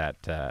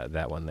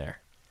that one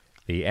there.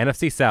 The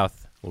NFC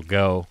South will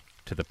go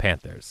to the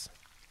Panthers.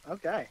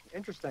 Okay,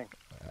 interesting.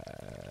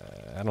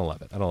 I don't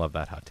love it. I don't love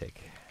that hot take.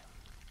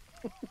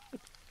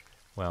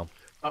 Well,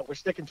 but we're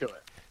sticking to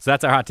it. So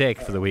that's our hot take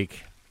for the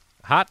week.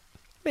 Hot?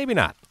 Maybe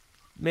not.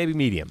 Maybe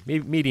medium.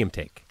 Medium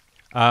take.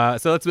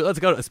 So let's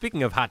go.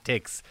 Speaking of hot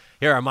takes,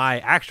 here are my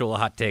actual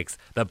hot takes.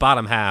 The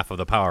bottom half of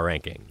the power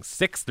rankings,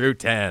 6 through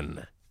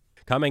 10.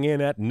 Coming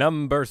in at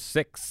number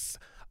 6,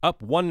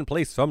 up 1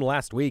 place from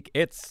last week.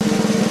 It's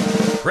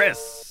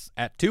Chris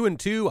at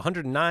 2-2,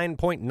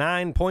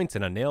 109.9 points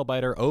and a nail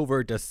biter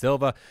over Da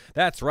Silva.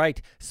 That's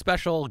right.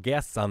 Special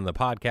guests on the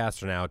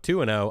podcast are now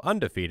 2-0,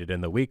 undefeated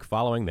in the week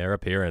following their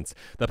appearance.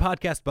 The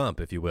podcast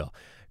bump, if you will.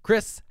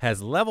 Chris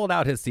has leveled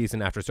out his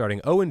season after starting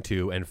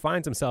 0-2 and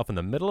finds himself in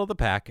the middle of the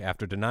pack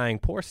after denying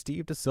poor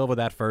Steve Da Silva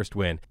that first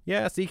win.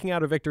 Yeah, seeking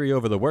out a victory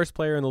over the worst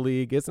player in the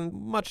league isn't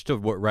much to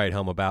write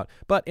home about,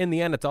 but in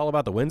the end, it's all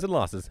about the wins and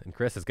losses, and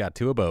Chris has got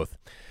 2 of both.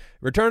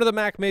 Return to the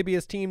Mac may be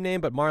his team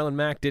name, but Marlon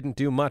Mack didn't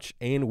do much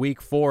in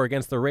Week 4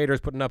 against the Raiders,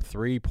 putting up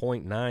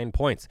 3.9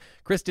 points.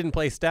 Chris didn't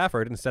play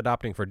Stafford, instead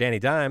opting for Danny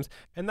Dimes,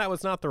 and that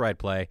was not the right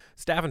play.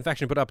 Staff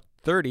Infection put up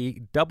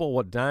 30, double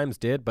what Dimes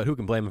did, but who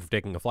can blame him for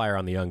taking a flyer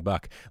on the young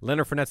buck?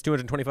 Leonard Fournette's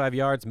 225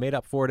 yards made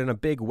up for it in a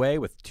big way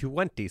with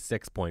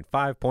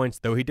 26.5 points,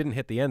 though he didn't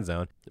hit the end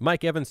zone.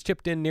 Mike Evans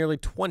chipped in nearly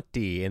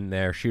 20 in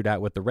their shootout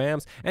with the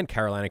Rams, and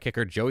Carolina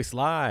kicker Joey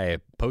Sly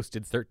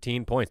posted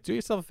 13 points. Do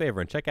yourself a favor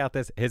and check out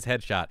his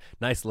headshot.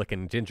 Nice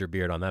looking ginger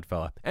beard on that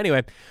fella.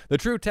 Anyway, the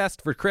true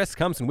test for Chris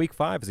comes in Week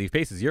 5 as he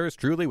faces yours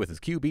truly with his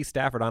QB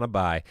Stafford on a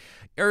bye.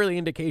 Early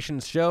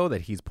indications show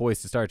that he's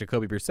poised to start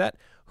Jacoby Brissett,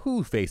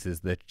 who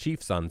faces the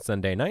Chiefs on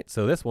Sunday night,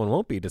 so this one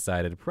won't be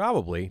decided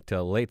probably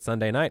till late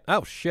Sunday night.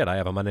 Oh shit, I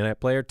have a Monday night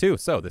player too,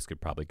 so this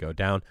could probably go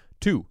down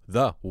to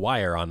the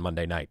wire on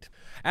Monday night.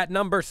 At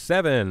number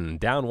 7,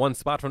 down 1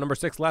 spot from number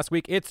 6 last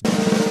week, it's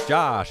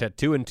Josh at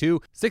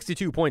 2-2,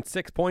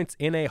 62.6 points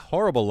in a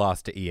horrible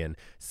loss to Ian,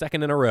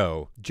 second in a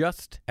row.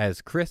 Just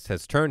as Chris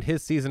has turned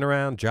his season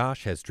around,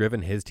 Josh has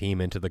driven his team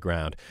into the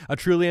ground. A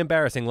truly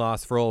embarrassing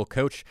loss for old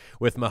coach,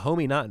 with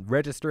Mahomie not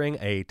registering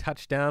a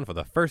touchdown for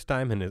the first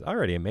time in his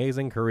already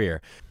amazing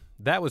career.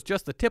 That was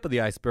just the tip of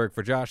the iceberg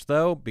for Josh,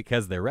 though,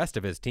 because the rest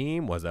of his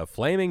team was a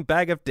flaming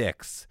bag of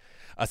dicks.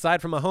 Aside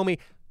from Mahomie,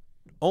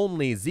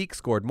 only Zeke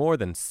scored more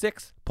than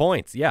 6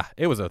 points. Yeah,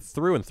 it was a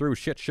through-and-through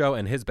shit show,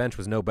 and his bench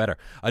was no better.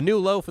 A new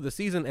low for the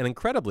season, and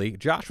incredibly,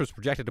 Josh was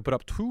projected to put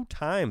up 2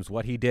 times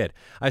what he did.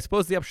 I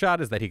suppose the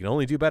upshot is that he can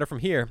only do better from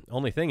here.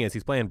 Only thing is,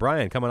 he's playing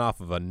Brian coming off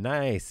of a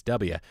nice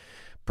W.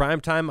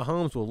 Primetime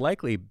Mahomes will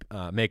likely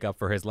make up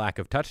for his lack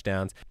of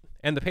touchdowns,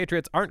 and the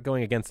Patriots aren't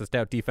going against the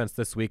stout defense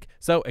this week,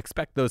 so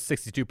expect those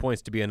 62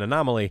 points to be an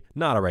anomaly,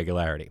 not a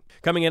regularity.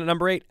 Coming in at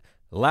number 8,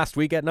 Last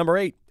week at number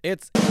 8,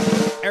 it's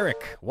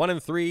Eric,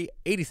 1-3,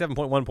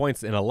 87.1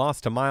 points in a loss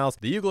to Miles.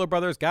 The Ugler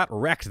brothers got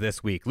wrecked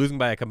this week, losing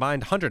by a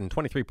combined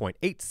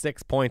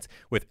 123.86 points,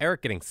 with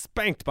Eric getting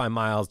spanked by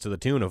Miles to the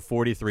tune of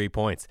 43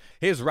 points.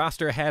 His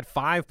roster had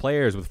 5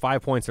 players with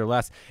 5 points or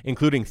less,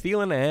 including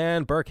Thielen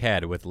and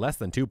Burkhead with less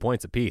than 2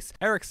 points apiece.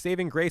 Eric's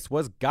saving grace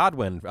was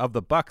Godwin of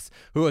the Bucks,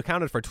 who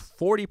accounted for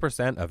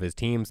 40% of his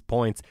team's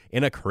points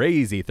in a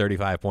crazy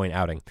 35-point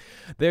outing.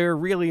 There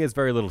really is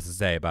very little to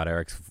say about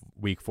Eric's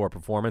Week 4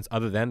 performance,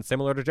 other than,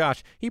 similar to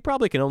Josh, he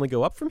probably can only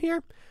go up from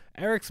here.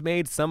 Eric's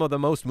made some of the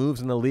most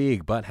moves in the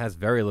league, but has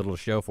very little to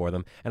show for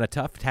them, and a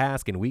tough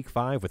task in Week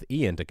 5 with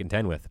Ian to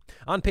contend with.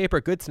 On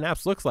paper, Good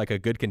Snaps looks like a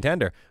good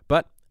contender,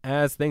 but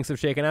as things have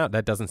shaken out,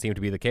 that doesn't seem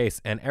to be the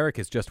case, and Eric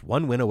is just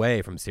one win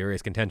away from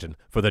serious contention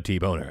for the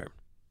T-Boner.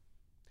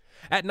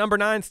 At number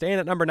 9, staying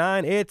at number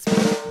 9, it's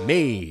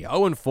me.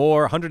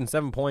 0-4,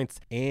 107 points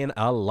in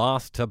a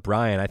loss to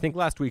Brian. I think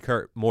last week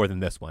hurt more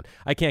than this one.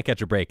 I can't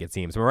catch a break, it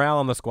seems. Morale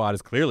on the squad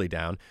is clearly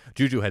down.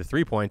 Juju had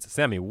 3 points.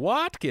 Sammy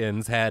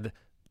Watkins had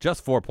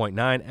just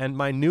 4.9, and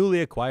my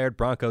newly acquired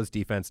Broncos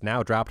defense,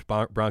 now dropped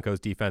Broncos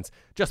defense,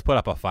 just put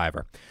up a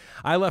 5er.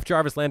 I left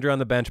Jarvis Landry on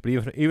the bench, but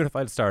even if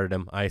I'd started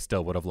him, I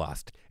still would have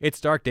lost. It's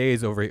dark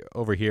days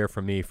over here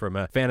for me from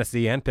a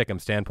fantasy and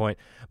pick'em standpoint.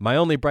 My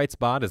only bright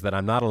spot is that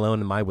I'm not alone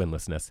in my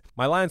winlessness.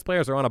 My Lions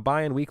players are on a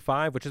bye in Week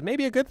 5, which is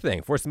maybe a good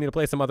thing, forcing me to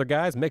play some other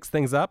guys, mix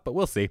things up, but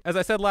we'll see. As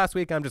I said last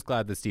week, I'm just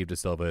glad that Steve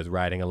DeSilva is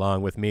riding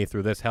along with me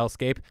through this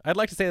hellscape. I'd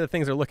like to say that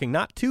things are looking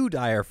not too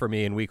dire for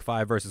me in Week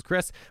 5 versus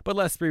Chris, but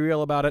let's be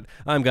real about it,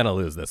 I'm gonna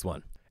lose this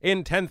one.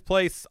 In 10th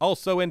place,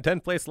 also in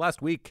 10th place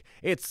last week,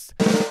 it's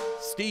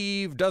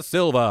Steve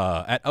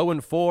DeSilva at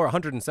 0-4,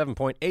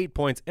 107.8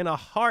 points in a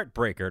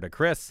heartbreaker to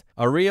Chris.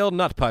 A real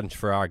nut punch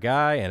for our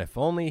guy, and if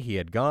only he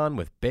had gone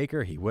with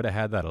Baker, he would have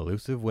had that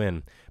elusive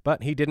win.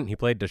 But he didn't. He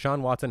played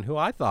Deshaun Watson, who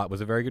I thought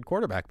was a very good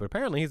quarterback, but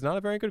apparently he's not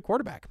a very good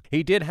quarterback.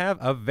 He did have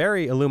a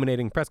very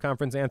illuminating press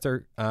conference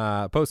answer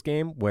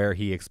post-game where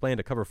he explained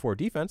a cover 4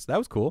 defense. That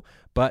was cool,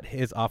 but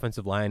his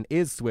offensive line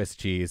is Swiss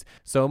cheese,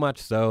 so much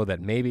so that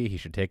maybe he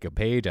should take a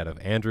page out of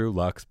Andrew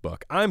Luck's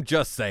book. I'm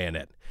just saying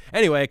it.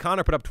 Anyway,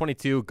 Connor put up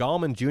 22,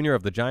 Gallman Jr.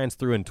 of the Giants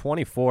threw in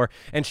 24,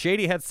 and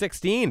Shady had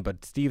 16,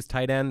 but Steve's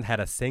tight end had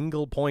a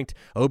single point.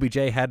 OBJ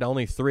had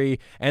only 3,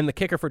 and the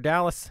kicker for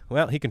Dallas,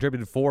 well, he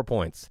contributed 4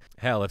 points.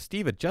 Hell, if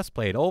Steve had just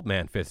played Old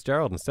Man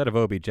Fitzgerald instead of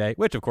OBJ,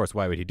 which of course,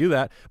 why would he do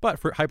that? But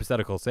for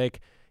hypothetical sake,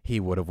 he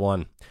would have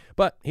won.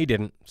 But he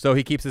didn't, so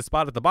he keeps his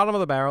spot at the bottom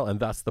of the barrel, and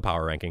thus the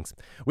power rankings.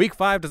 Week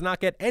 5 does not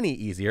get any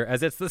easier,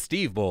 as it's the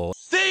Steve Bowl.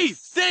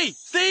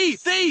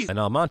 Steve! And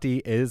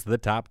Almonte is the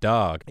top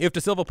dog. If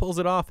DeSilva pulls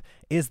it off,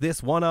 is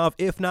this one of,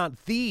 if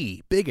not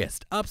the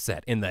biggest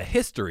upset in the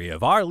history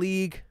of our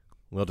league?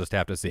 We'll just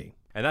have to see.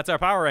 And that's our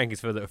power rankings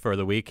for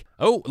the week.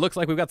 Oh, looks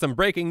like we've got some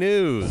breaking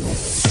news.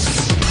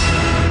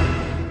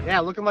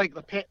 Yeah, looking like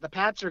the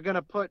Pats are going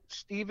to put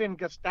Steven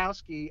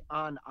Gostkowski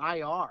on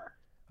IR.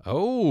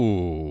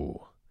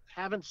 Oh.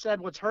 Haven't said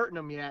what's hurting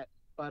him yet,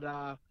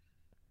 but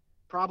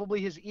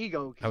probably his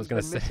ego. I was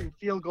going to say, missing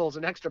field goals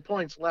and extra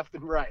points left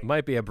and right.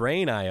 Might be a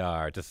brain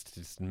IR,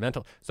 just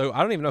mental. So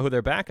I don't even know who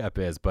their backup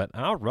is, but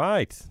all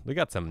right, we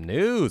got some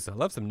news. I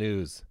love some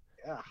news.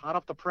 Yeah, hot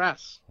off the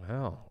press.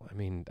 Well,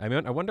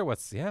 I wonder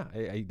what's, yeah.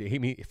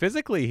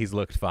 Physically, he's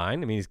looked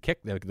fine. I mean, he's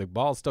kicked, the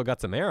ball's still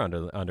got some air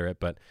under it,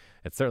 but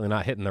it's certainly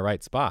not hitting the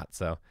right spot.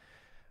 So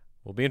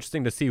it'll be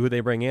interesting to see who they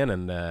bring in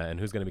and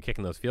who's going to be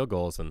kicking those field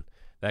goals, and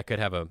that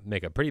could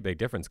make a pretty big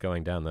difference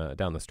going down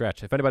the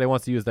stretch. If anybody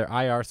wants to use their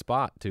IR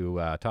spot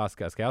to toss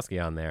Gostkowski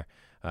on there,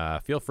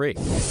 feel free.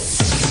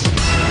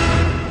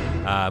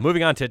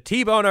 Moving on to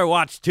T-Boner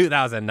Watch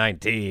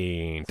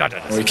 2019.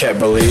 We kept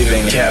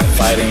believing, kept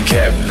fighting,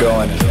 kept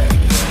going.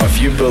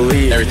 If you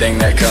believe everything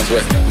that comes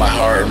with my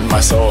heart and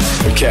my soul,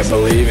 we kept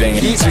believing.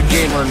 He's a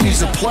gamer,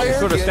 he's a player.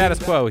 Sort of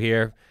status quo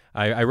here.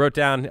 I wrote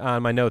down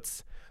on my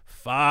notes,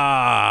 fuck.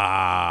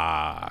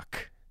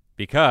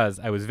 Because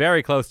I was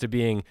very close to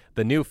being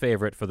the new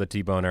favorite for the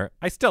T-Boner.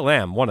 I still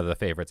am one of the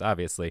favorites,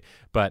 obviously,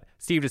 but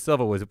Steve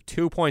DeSilva was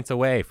 2 points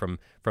away from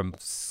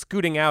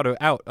scooting out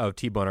of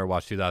T-Boner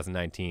Watch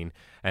 2019,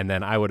 and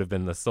then I would have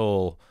been the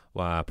sole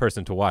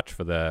person to watch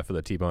for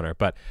the T-Boner.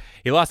 But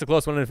he lost a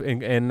close one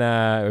in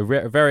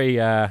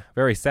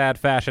very sad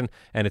fashion,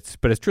 and it's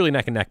truly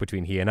neck and neck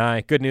between he and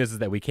I. Good news is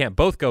that we can't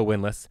both go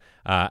winless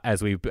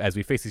as we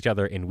face each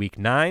other in Week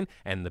 9,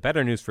 and the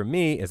better news for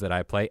me is that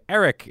I play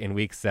Eric in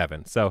Week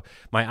 7. So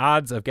my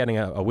odds of getting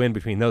a win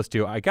between those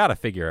two, I gotta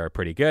figure, are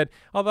pretty good.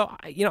 Although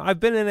I've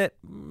been in it.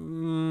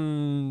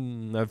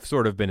 I've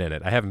sort of been in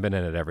it. I haven't been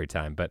in it every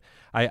time, but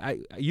I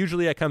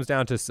usually it comes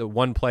down to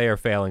one player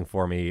failing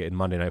for me in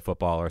Monday Night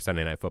Football or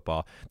Sunday Night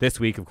Football. This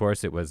week, of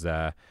course, it was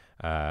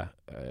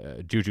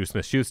Juju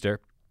Smith-Schuster,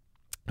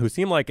 who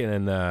seemed like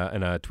in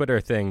a Twitter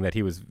thing that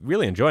he was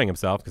really enjoying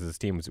himself because his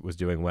team was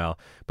doing well,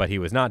 but he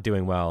was not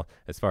doing well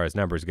as far as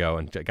numbers go,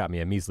 and got me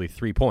a measly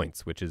 3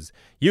 points, which is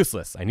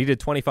useless. I needed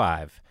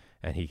 25,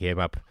 and he came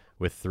up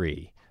with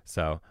 3.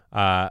 So,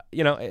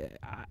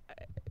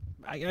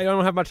 I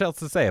don't have much else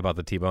to say about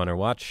the T-Boner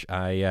watch.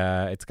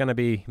 It's going to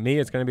be me.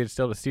 It's going to be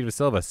still Steve De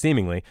Silva,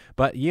 seemingly.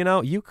 But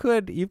you've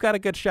got a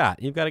good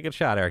shot. You've got a good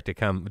shot, Eric, to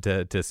come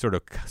to sort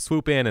of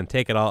swoop in and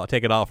take it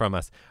all from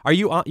us. Are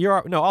you on?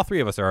 No, all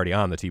three of us are already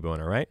on the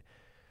T-Boner, right?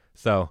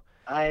 So.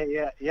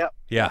 Yep.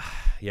 Yeah.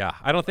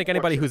 I don't think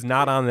anybody who's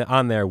not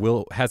on there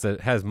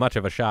has much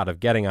of a shot of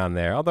getting on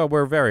there. Although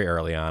we're very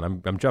early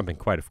on. I'm jumping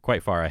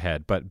quite far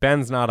ahead. But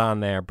Ben's not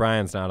on there.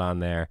 Brian's not on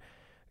there.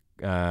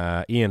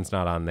 Ian's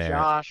not on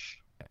there.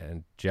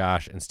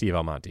 Josh and Steve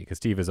Almonte, because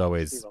Steve is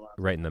always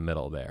right in the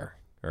middle there,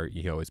 or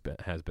he always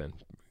has been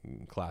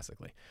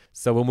classically.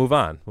 So we'll move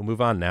on. We'll move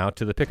on now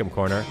to the Pick'em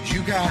corner.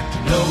 You got to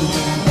know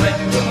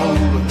when to hold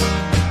 'em,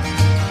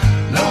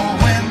 know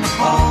when to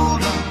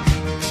fold 'em.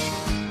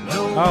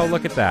 Oh,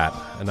 look at that.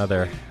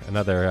 Another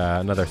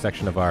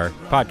section of our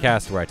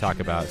podcast where I talk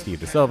about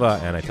Steve De Silva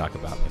and I talk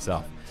about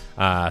myself.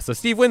 So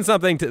Steve wins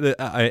something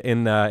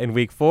in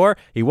week 4.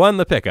 He won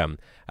the Pick'em.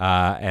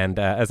 And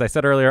as I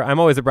said earlier, I'm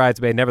always a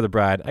bridesmaid, never the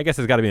bride. I guess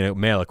there's got to be a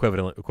male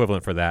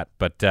equivalent for that.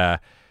 But I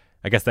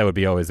guess that would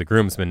be always the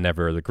groomsman,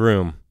 never the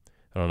groom.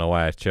 I don't know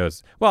why I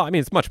chose. Well, I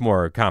mean, it's much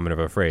more common of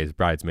a phrase,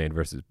 bridesmaid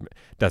versus.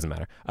 Doesn't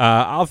matter.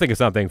 I'll think of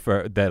something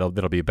for that'll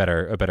be a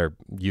better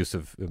use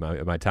of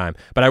my time.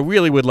 But I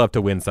really would love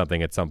to win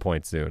something at some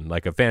point soon,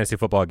 like a fantasy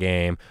football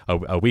game,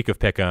 a week of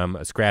Pick'em,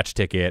 a scratch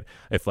ticket.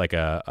 If like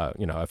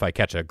if I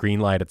catch a green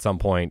light at some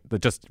point,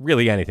 just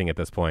really anything at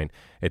this point.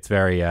 It's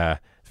very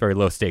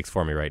low stakes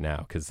for me right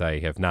now because I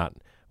have not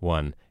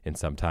won in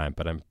some time,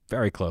 but I'm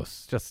very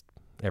close, just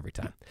every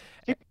time.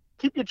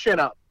 Keep your chin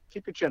up.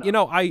 Keep your chin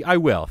up. I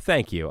will.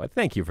 Thank you.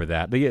 Thank you for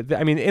that.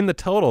 I mean, in the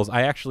totals,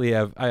 I actually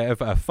have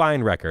a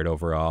fine record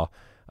overall.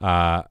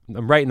 I'm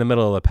right in the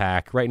middle of the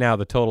pack. Right now,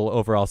 the total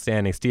overall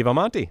standing, Steve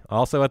Almonte,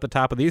 also at the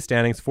top of these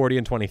standings,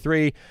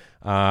 40-23.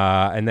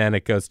 And then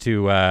it goes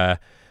to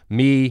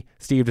me,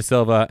 Steve De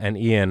Silva, and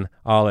Ian,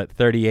 all at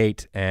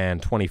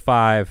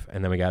 38-25.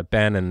 And then we got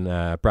Ben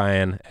and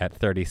Brian at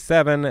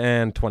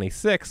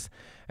 37-26.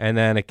 And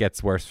then it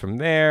gets worse from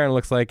there. And it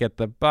looks like at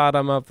the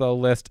bottom of the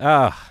list,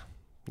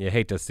 you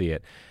hate to see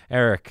it.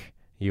 Eric,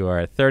 you are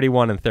at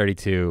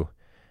 31-32.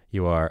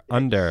 You are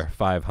under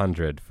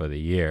 500 for the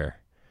year.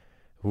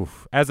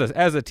 Oof. As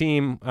a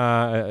team,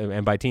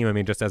 and by team I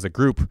mean just as a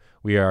group,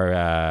 we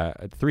are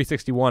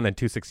 361 and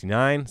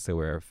 269, so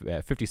we're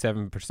at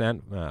 57%,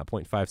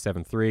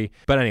 0.573.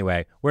 But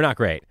anyway, we're not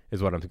great,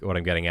 is what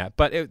I'm getting at.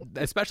 But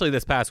especially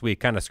this past week,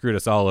 kind of screwed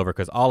us all over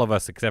because all of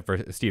us except for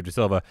Steve De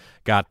Silva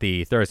got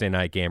the Thursday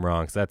night game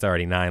wrong. So that's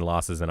already 9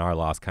 losses in our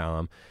loss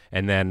column.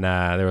 And then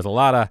there was a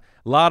lot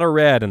of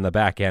red in the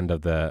back end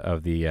of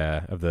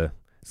the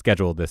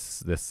scheduled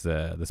this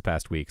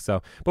past week.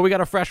 So, but we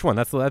got a fresh one.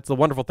 That's the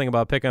wonderful thing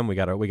about Pick'em. We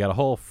got a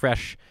whole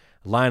fresh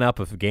lineup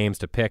of games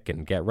to pick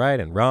and get right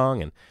and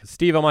wrong. And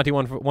Steve Almonte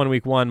won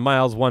week 1,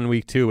 Miles won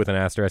week 2 with an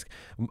asterisk,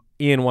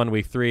 Ian won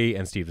week 3,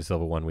 and Steve De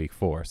Silva won week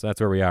 4. So that's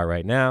where we are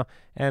right now.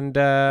 And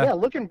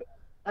looking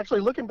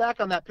back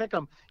on that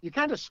Pick'em, you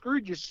kind of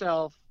screwed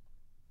yourself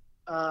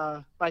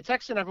by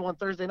texting everyone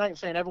Thursday night and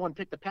saying everyone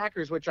picked the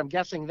Packers, which I'm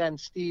guessing then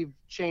Steve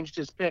changed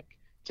his pick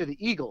to the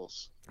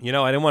Eagles. I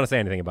didn't want to say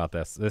anything about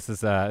this. This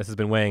has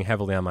been weighing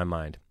heavily on my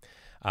mind.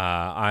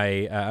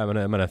 I'm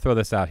gonna throw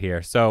this out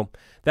here. So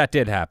that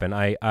did happen.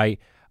 I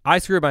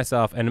screwed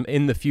myself, and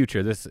in the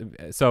future,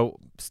 so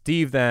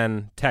Steve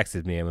then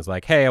texted me and was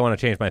like, "Hey, I want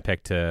to change my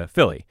pick to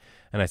Philly,"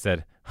 and I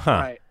said, "Huh."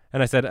 Right.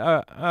 And I said,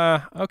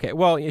 okay,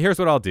 well, here's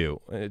what I'll do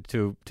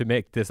to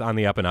make this on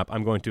the up and up.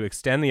 I'm going to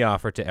extend the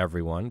offer to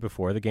everyone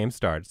before the game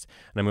starts,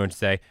 and I'm going to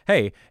say,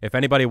 hey, if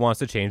anybody wants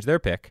to change their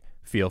pick,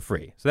 feel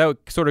free. So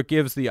that sort of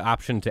gives the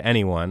option to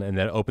anyone, and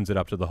then opens it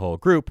up to the whole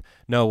group.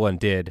 No one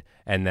did,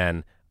 and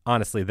then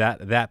honestly,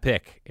 that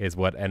pick is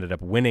what ended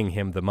up winning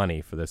him the money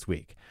for this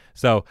week.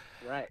 So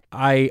right.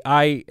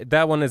 I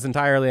that one is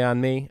entirely on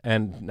me,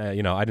 and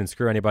I didn't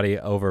screw anybody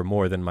over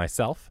more than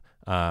myself.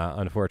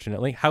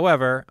 Unfortunately.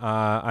 However,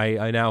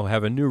 I now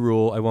have a new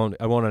rule. I won't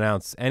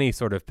announce any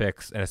sort of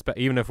picks, and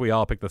even if we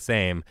all pick the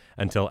same,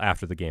 until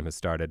after the game has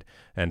started,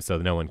 and so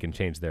no one can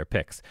change their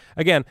picks.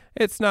 Again,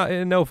 it's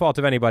no fault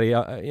of anybody.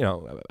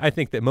 I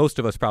think that most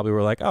of us probably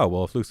were like, oh,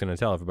 well, if Luke's going to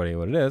tell everybody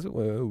what it is,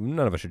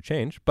 none of us should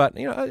change. But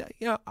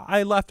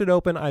I left it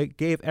open. I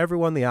gave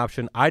everyone the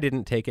option. I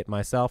didn't take it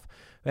myself,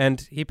 and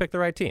he picked the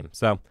right team.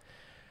 So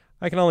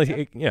I can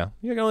only you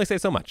can only say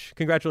so much.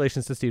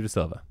 Congratulations to Steve De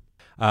Silva.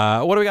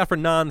 What do we got for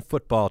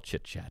non-football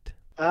chit-chat?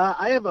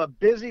 I have a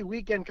busy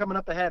weekend coming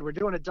up ahead. We're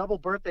doing a double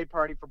birthday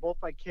party for both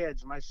my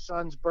kids. My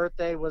son's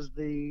birthday was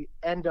the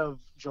end of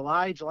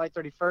July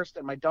 31st,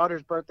 and my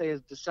daughter's birthday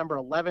is December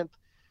 11th.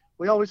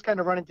 We always kind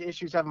of run into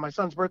issues having my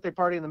son's birthday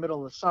party in the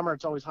middle of the summer.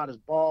 It's always hot as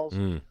balls.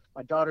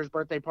 My daughter's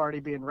birthday party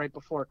being right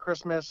before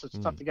Christmas. It's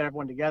tough to get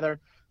everyone together.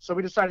 So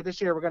we decided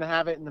this year we're going to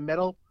have it in the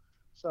middle.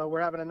 So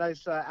we're having a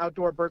nice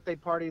outdoor birthday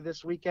party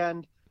this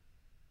weekend.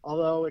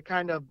 Although it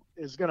kind of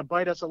is going to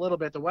bite us a little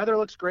bit. The weather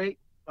looks great,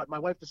 but my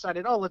wife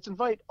decided, let's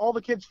invite all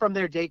the kids from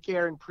their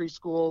daycare and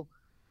preschool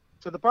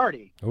to the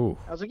party. Ooh.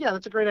 I was like, yeah,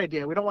 that's a great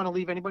idea. We don't want to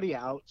leave anybody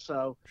out.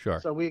 So sure.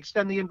 So we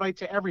extend the invite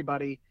to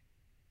everybody.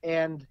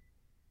 and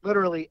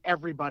literally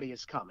everybody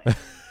is coming.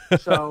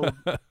 So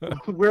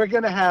we're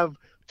going to have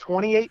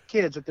 28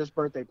 kids at this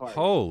birthday party.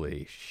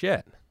 Holy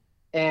shit.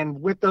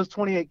 And with those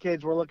 28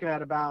 kids, we're looking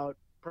at about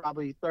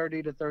probably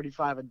 30 to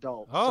 35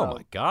 adults. Oh, So,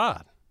 my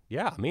God.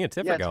 Yeah, me and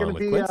Tiff yeah, are it's going gonna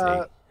with be,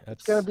 Quincy.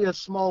 it's going to be a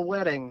small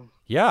wedding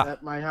Yeah.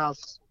 at my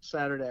house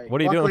Saturday.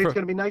 What are you doing Luckily, for- it's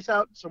going to be nice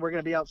out, so we're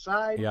going to be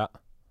outside. Yeah.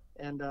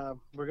 And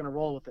we're going to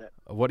roll with it.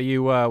 What are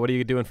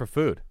you doing for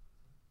food?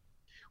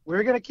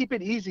 We're going to keep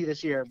it easy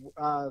this year.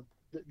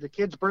 The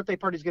kids' birthday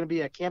party is going to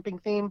be a camping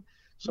theme.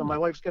 So my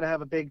wife's going to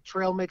have a big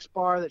trail mix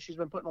bar that she's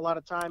been putting a lot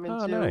of time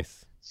into. Oh,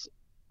 nice.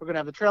 We're going to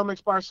have the trail mix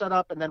bar set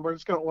up, and then we're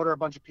just going to order a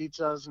bunch of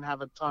pizzas and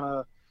have a ton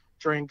of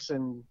drinks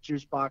and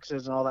juice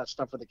boxes and all that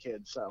stuff for the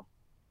kids. So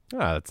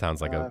That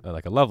sounds like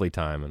a lovely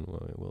time, and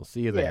we'll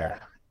see you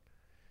there.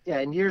 Yeah,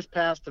 in years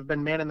past, I've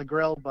been manning the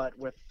grill, but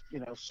with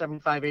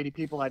 75, 80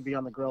 people, I'd be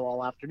on the grill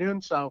all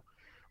afternoon. So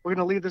we're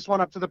going to leave this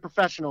one up to the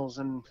professionals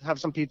and have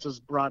some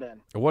pizzas brought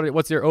in.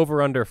 What's your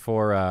over under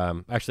for?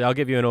 Actually, I'll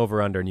give you an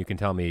over under, and you can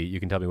tell me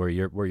where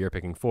you're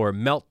picking for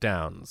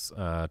meltdowns.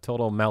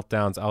 Total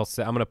meltdowns.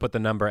 I'm going to put the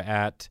number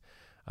at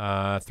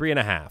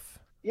 3.5.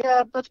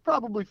 Yeah, that's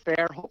probably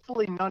fair.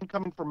 Hopefully none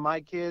coming from my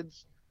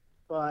kids,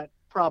 but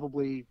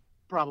probably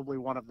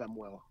one of them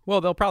will.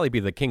 Well, they'll probably be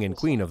the king and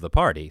queen of the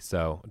party.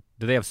 So,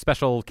 do they have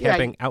special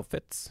camping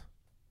outfits?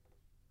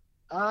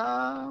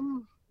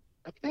 I'm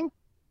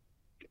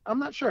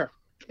not sure.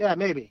 Yeah,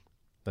 maybe.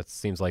 That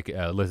seems like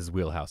Liz's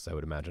wheelhouse, I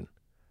would imagine.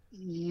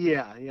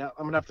 Yeah. I'm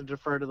going to have to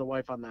defer to the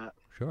wife on that.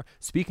 Sure.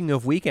 Speaking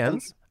of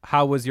weekends,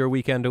 how was your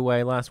weekend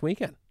away last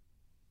weekend?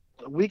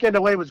 The weekend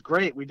away was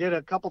great. We did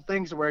a couple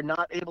things that we're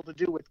not able to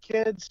do with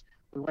kids.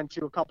 We went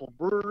to a couple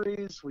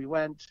breweries. We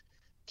went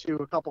to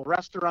a couple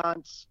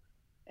restaurants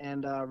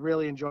and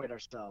really enjoyed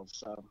ourselves.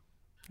 So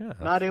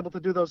not able to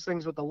do those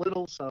things with the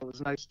little, so it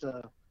was nice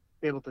to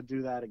be able to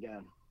do that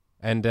again.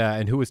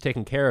 And who was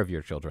taking care of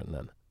your children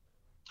then?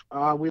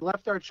 We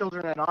left our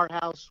children at our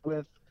house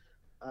with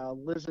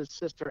Liz's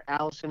sister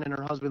Allison and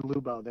her husband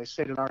Lubo. They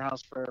stayed at our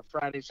house for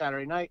Friday,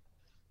 Saturday night,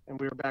 and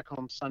we were back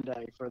home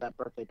Sunday for that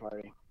birthday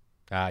party.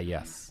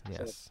 Yes.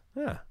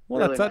 Yeah.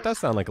 Well, Really that nice. does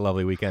sound like a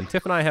lovely weekend.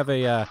 Tiff and I have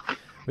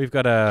we've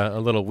got a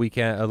little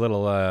weekend, a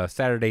little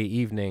Saturday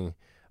evening.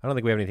 I don't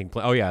think we have anything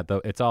planned. Oh yeah,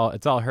 it's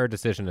all her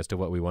decision as to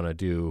what we want to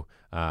do.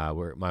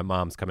 Where my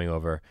mom's coming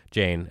over,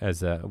 Jane,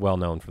 as well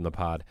known from the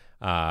pod.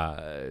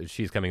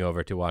 She's coming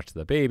over to watch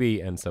the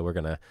baby, and so we're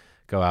gonna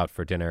go out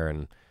for dinner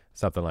and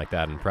something like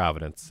that in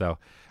Providence. So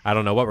I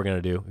don't know what we're gonna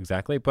do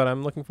exactly, but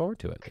I'm looking forward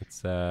to it.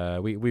 It's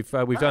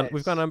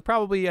we've gone on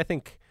probably I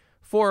think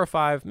 4 or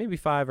 5, maybe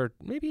 5 or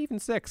maybe even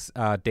 6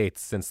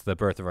 dates since the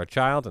birth of our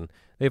child, and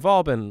they've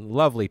all been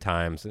lovely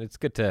times. And it's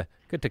good to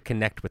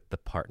connect with the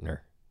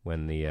partner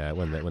when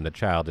the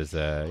child is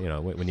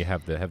when you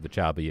have the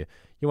child, but you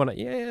want to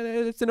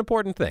it's an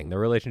important thing. The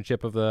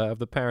relationship of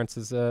the parents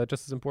is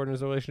just as important as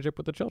the relationship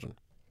with the children.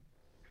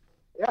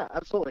 Yeah,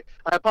 absolutely.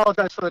 I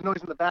apologize for the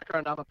noise in the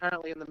background. I'm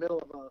apparently in the middle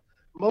of a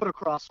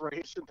motocross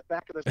race in the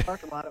back of this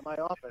parking lot at my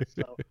office.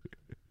 So.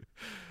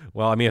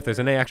 Well, I mean, if there's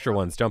any extra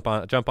ones, jump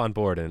on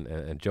board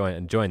and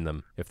join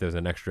them. If there's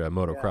an extra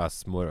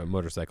motocross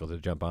motorcycle to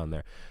jump on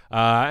there.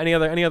 Any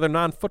other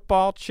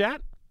non-football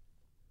chat?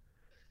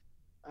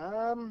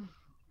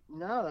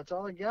 No, that's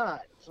all I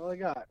got.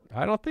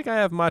 I don't think I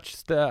have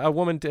much. A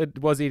woman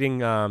was eating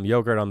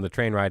yogurt on the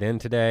train ride in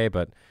today,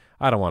 but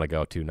I don't want to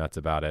go too nuts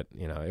about it.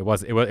 It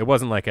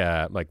wasn't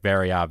like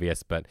very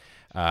obvious, but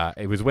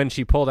it was when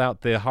she pulled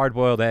out the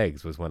hard-boiled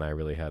eggs was when I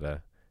really had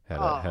a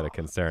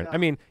concern. God. I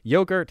mean,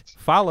 yogurt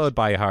followed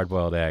by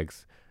hard-boiled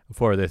eggs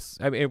for this.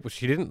 I mean,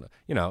 she didn't.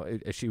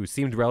 She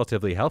seemed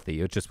relatively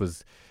healthy. It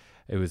was.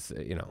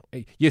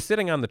 You're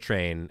sitting on the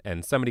train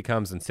and somebody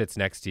comes and sits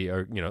next to you,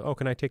 or oh,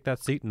 can I take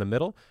that seat in the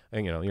middle?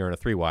 And you're in a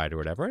 3-wide or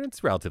whatever, and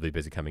it's relatively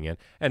busy coming in,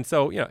 and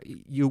so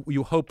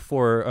you hope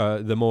for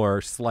the more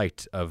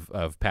slight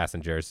of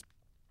passengers.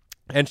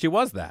 And she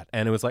was that,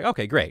 and it was like,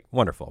 okay, great,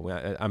 wonderful.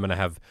 I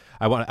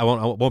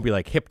won't be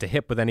like hip to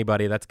hip with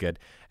anybody. That's good.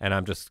 And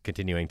I'm just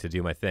continuing to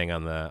do my thing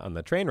on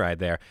the train ride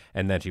there.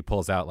 And then she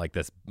pulls out like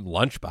this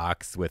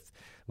lunchbox with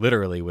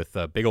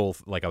a big old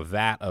like a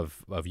vat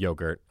of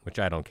yogurt, which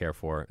I don't care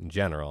for in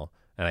general,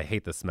 and I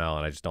hate the smell,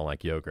 and I just don't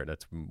like yogurt.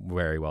 That's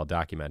very well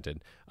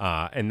documented.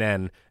 And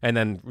then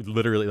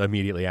literally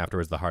immediately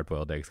afterwards, the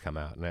hard-boiled eggs come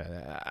out, and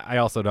I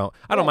also don't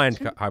mind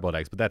hard-boiled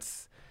eggs, but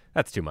that's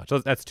too much.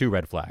 That's 2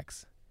 red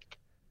flags.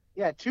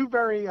 Yeah, 2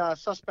 very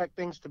suspect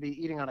things to be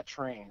eating on a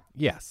train.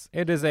 Yes,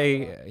 it is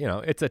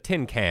it's a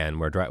tin can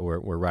we're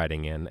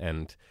riding in,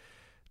 and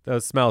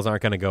those smells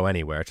aren't going to go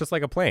anywhere. It's just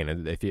like a plane.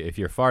 If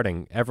you're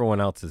farting,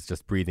 everyone else is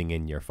just breathing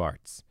in your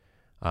farts.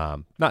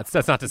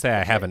 That's not to say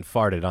I haven't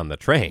farted on the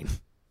train.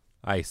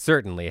 I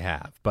certainly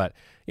have, but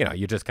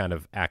you just kind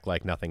of act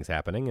like nothing's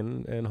happening,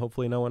 and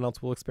hopefully no one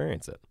else will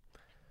experience it.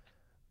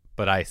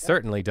 But I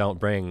certainly don't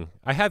bring.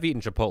 I have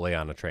eaten Chipotle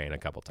on a train a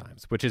couple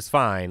times, which is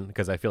fine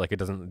because I feel like it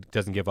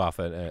doesn't give off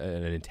an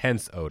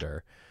intense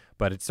odor.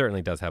 but it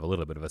certainly does have a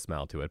little bit of a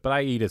smell to it. But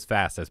I eat as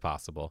fast as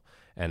possible,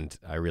 and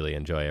I really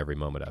enjoy every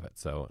moment of it.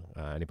 So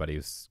anybody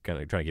who's kind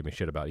of trying to give me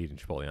shit about eating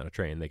Chipotle on a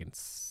train, they can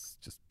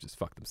just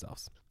fuck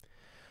themselves.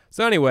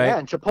 So anyway. Yeah,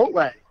 and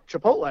Chipotle,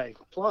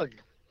 plug.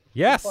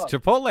 Yes,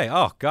 Chipotle.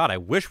 Oh, God, I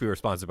wish we were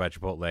sponsored by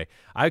Chipotle.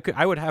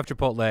 I would have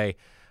Chipotle.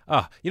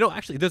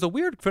 Actually, there's a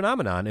weird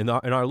phenomenon in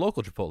our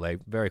local Chipotle,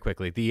 very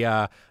quickly.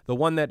 The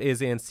one that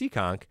is in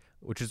Seekonk,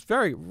 which is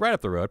right up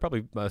the road,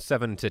 probably a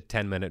 7 to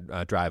 10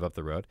 minute drive up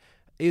the road,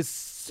 is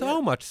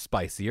so much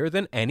spicier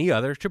than any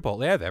other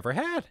Chipotle I've ever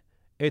had.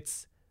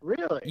 It's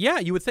really, yeah.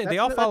 You would think they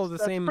all follow the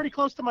same. That's pretty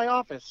close to my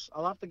office.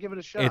 I'll have to give it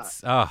a shot.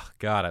 It's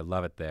God, I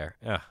love it there.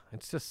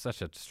 It's just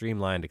such a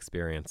streamlined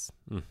experience.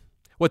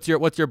 What's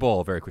your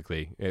bowl, very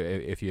quickly?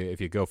 If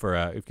you go for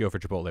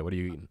Chipotle, what are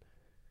you eating?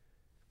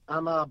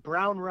 I'm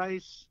brown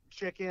rice,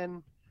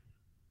 chicken,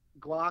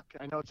 guac.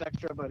 I know it's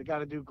extra, but I got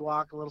to do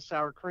guac, a little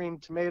sour cream,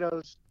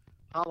 tomatoes,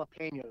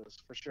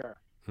 jalapenos for sure.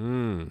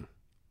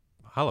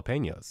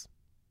 Jalapenos.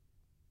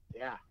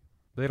 Yeah.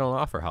 They don't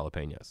offer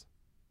jalapenos.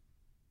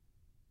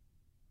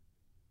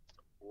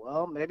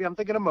 Well, maybe I'm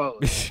thinking of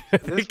Moe's.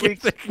 This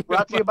week's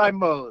brought to you by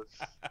Moe's.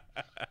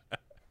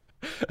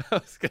 I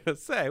was going to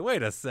say,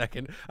 wait a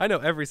second. I know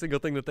every single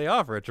thing that they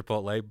offer at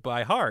Chipotle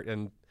by heart.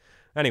 And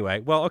anyway,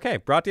 well, okay,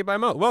 brought to you by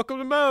Moe's. Welcome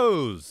to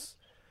Moe's.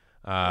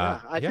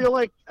 I feel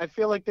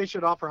like they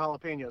should offer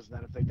jalapenos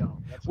then if they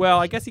don't.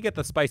 Well, I guess you get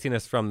the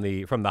spiciness from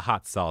the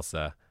hot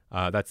salsa.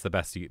 That's the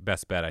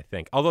best bet, I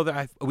think.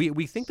 Although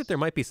we think that there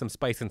might be some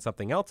spice in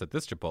something else at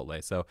this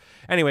Chipotle. So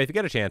anyway, if you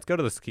get a chance, go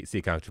to the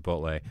Seekonk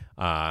Chipotle.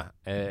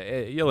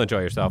 You'll enjoy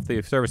yourself.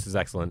 The service is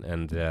excellent,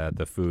 and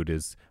the food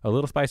is a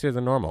little spicier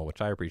than normal,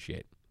 which I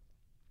appreciate.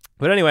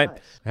 But anyway, nice.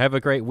 Have a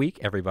great week,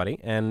 everybody,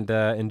 and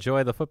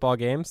enjoy the football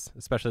games,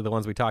 especially the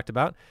ones we talked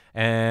about.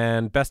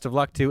 And best of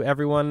luck to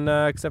everyone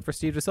except for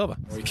Steve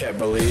DeSilva. We kept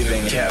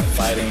believing, kept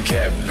fighting,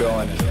 kept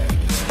going.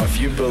 If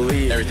you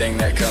believe everything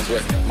that comes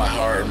with my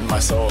heart and my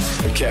soul,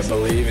 we kept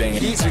believing.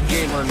 He's a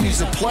gamer.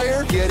 He's a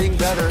player getting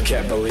better.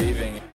 Kept believing.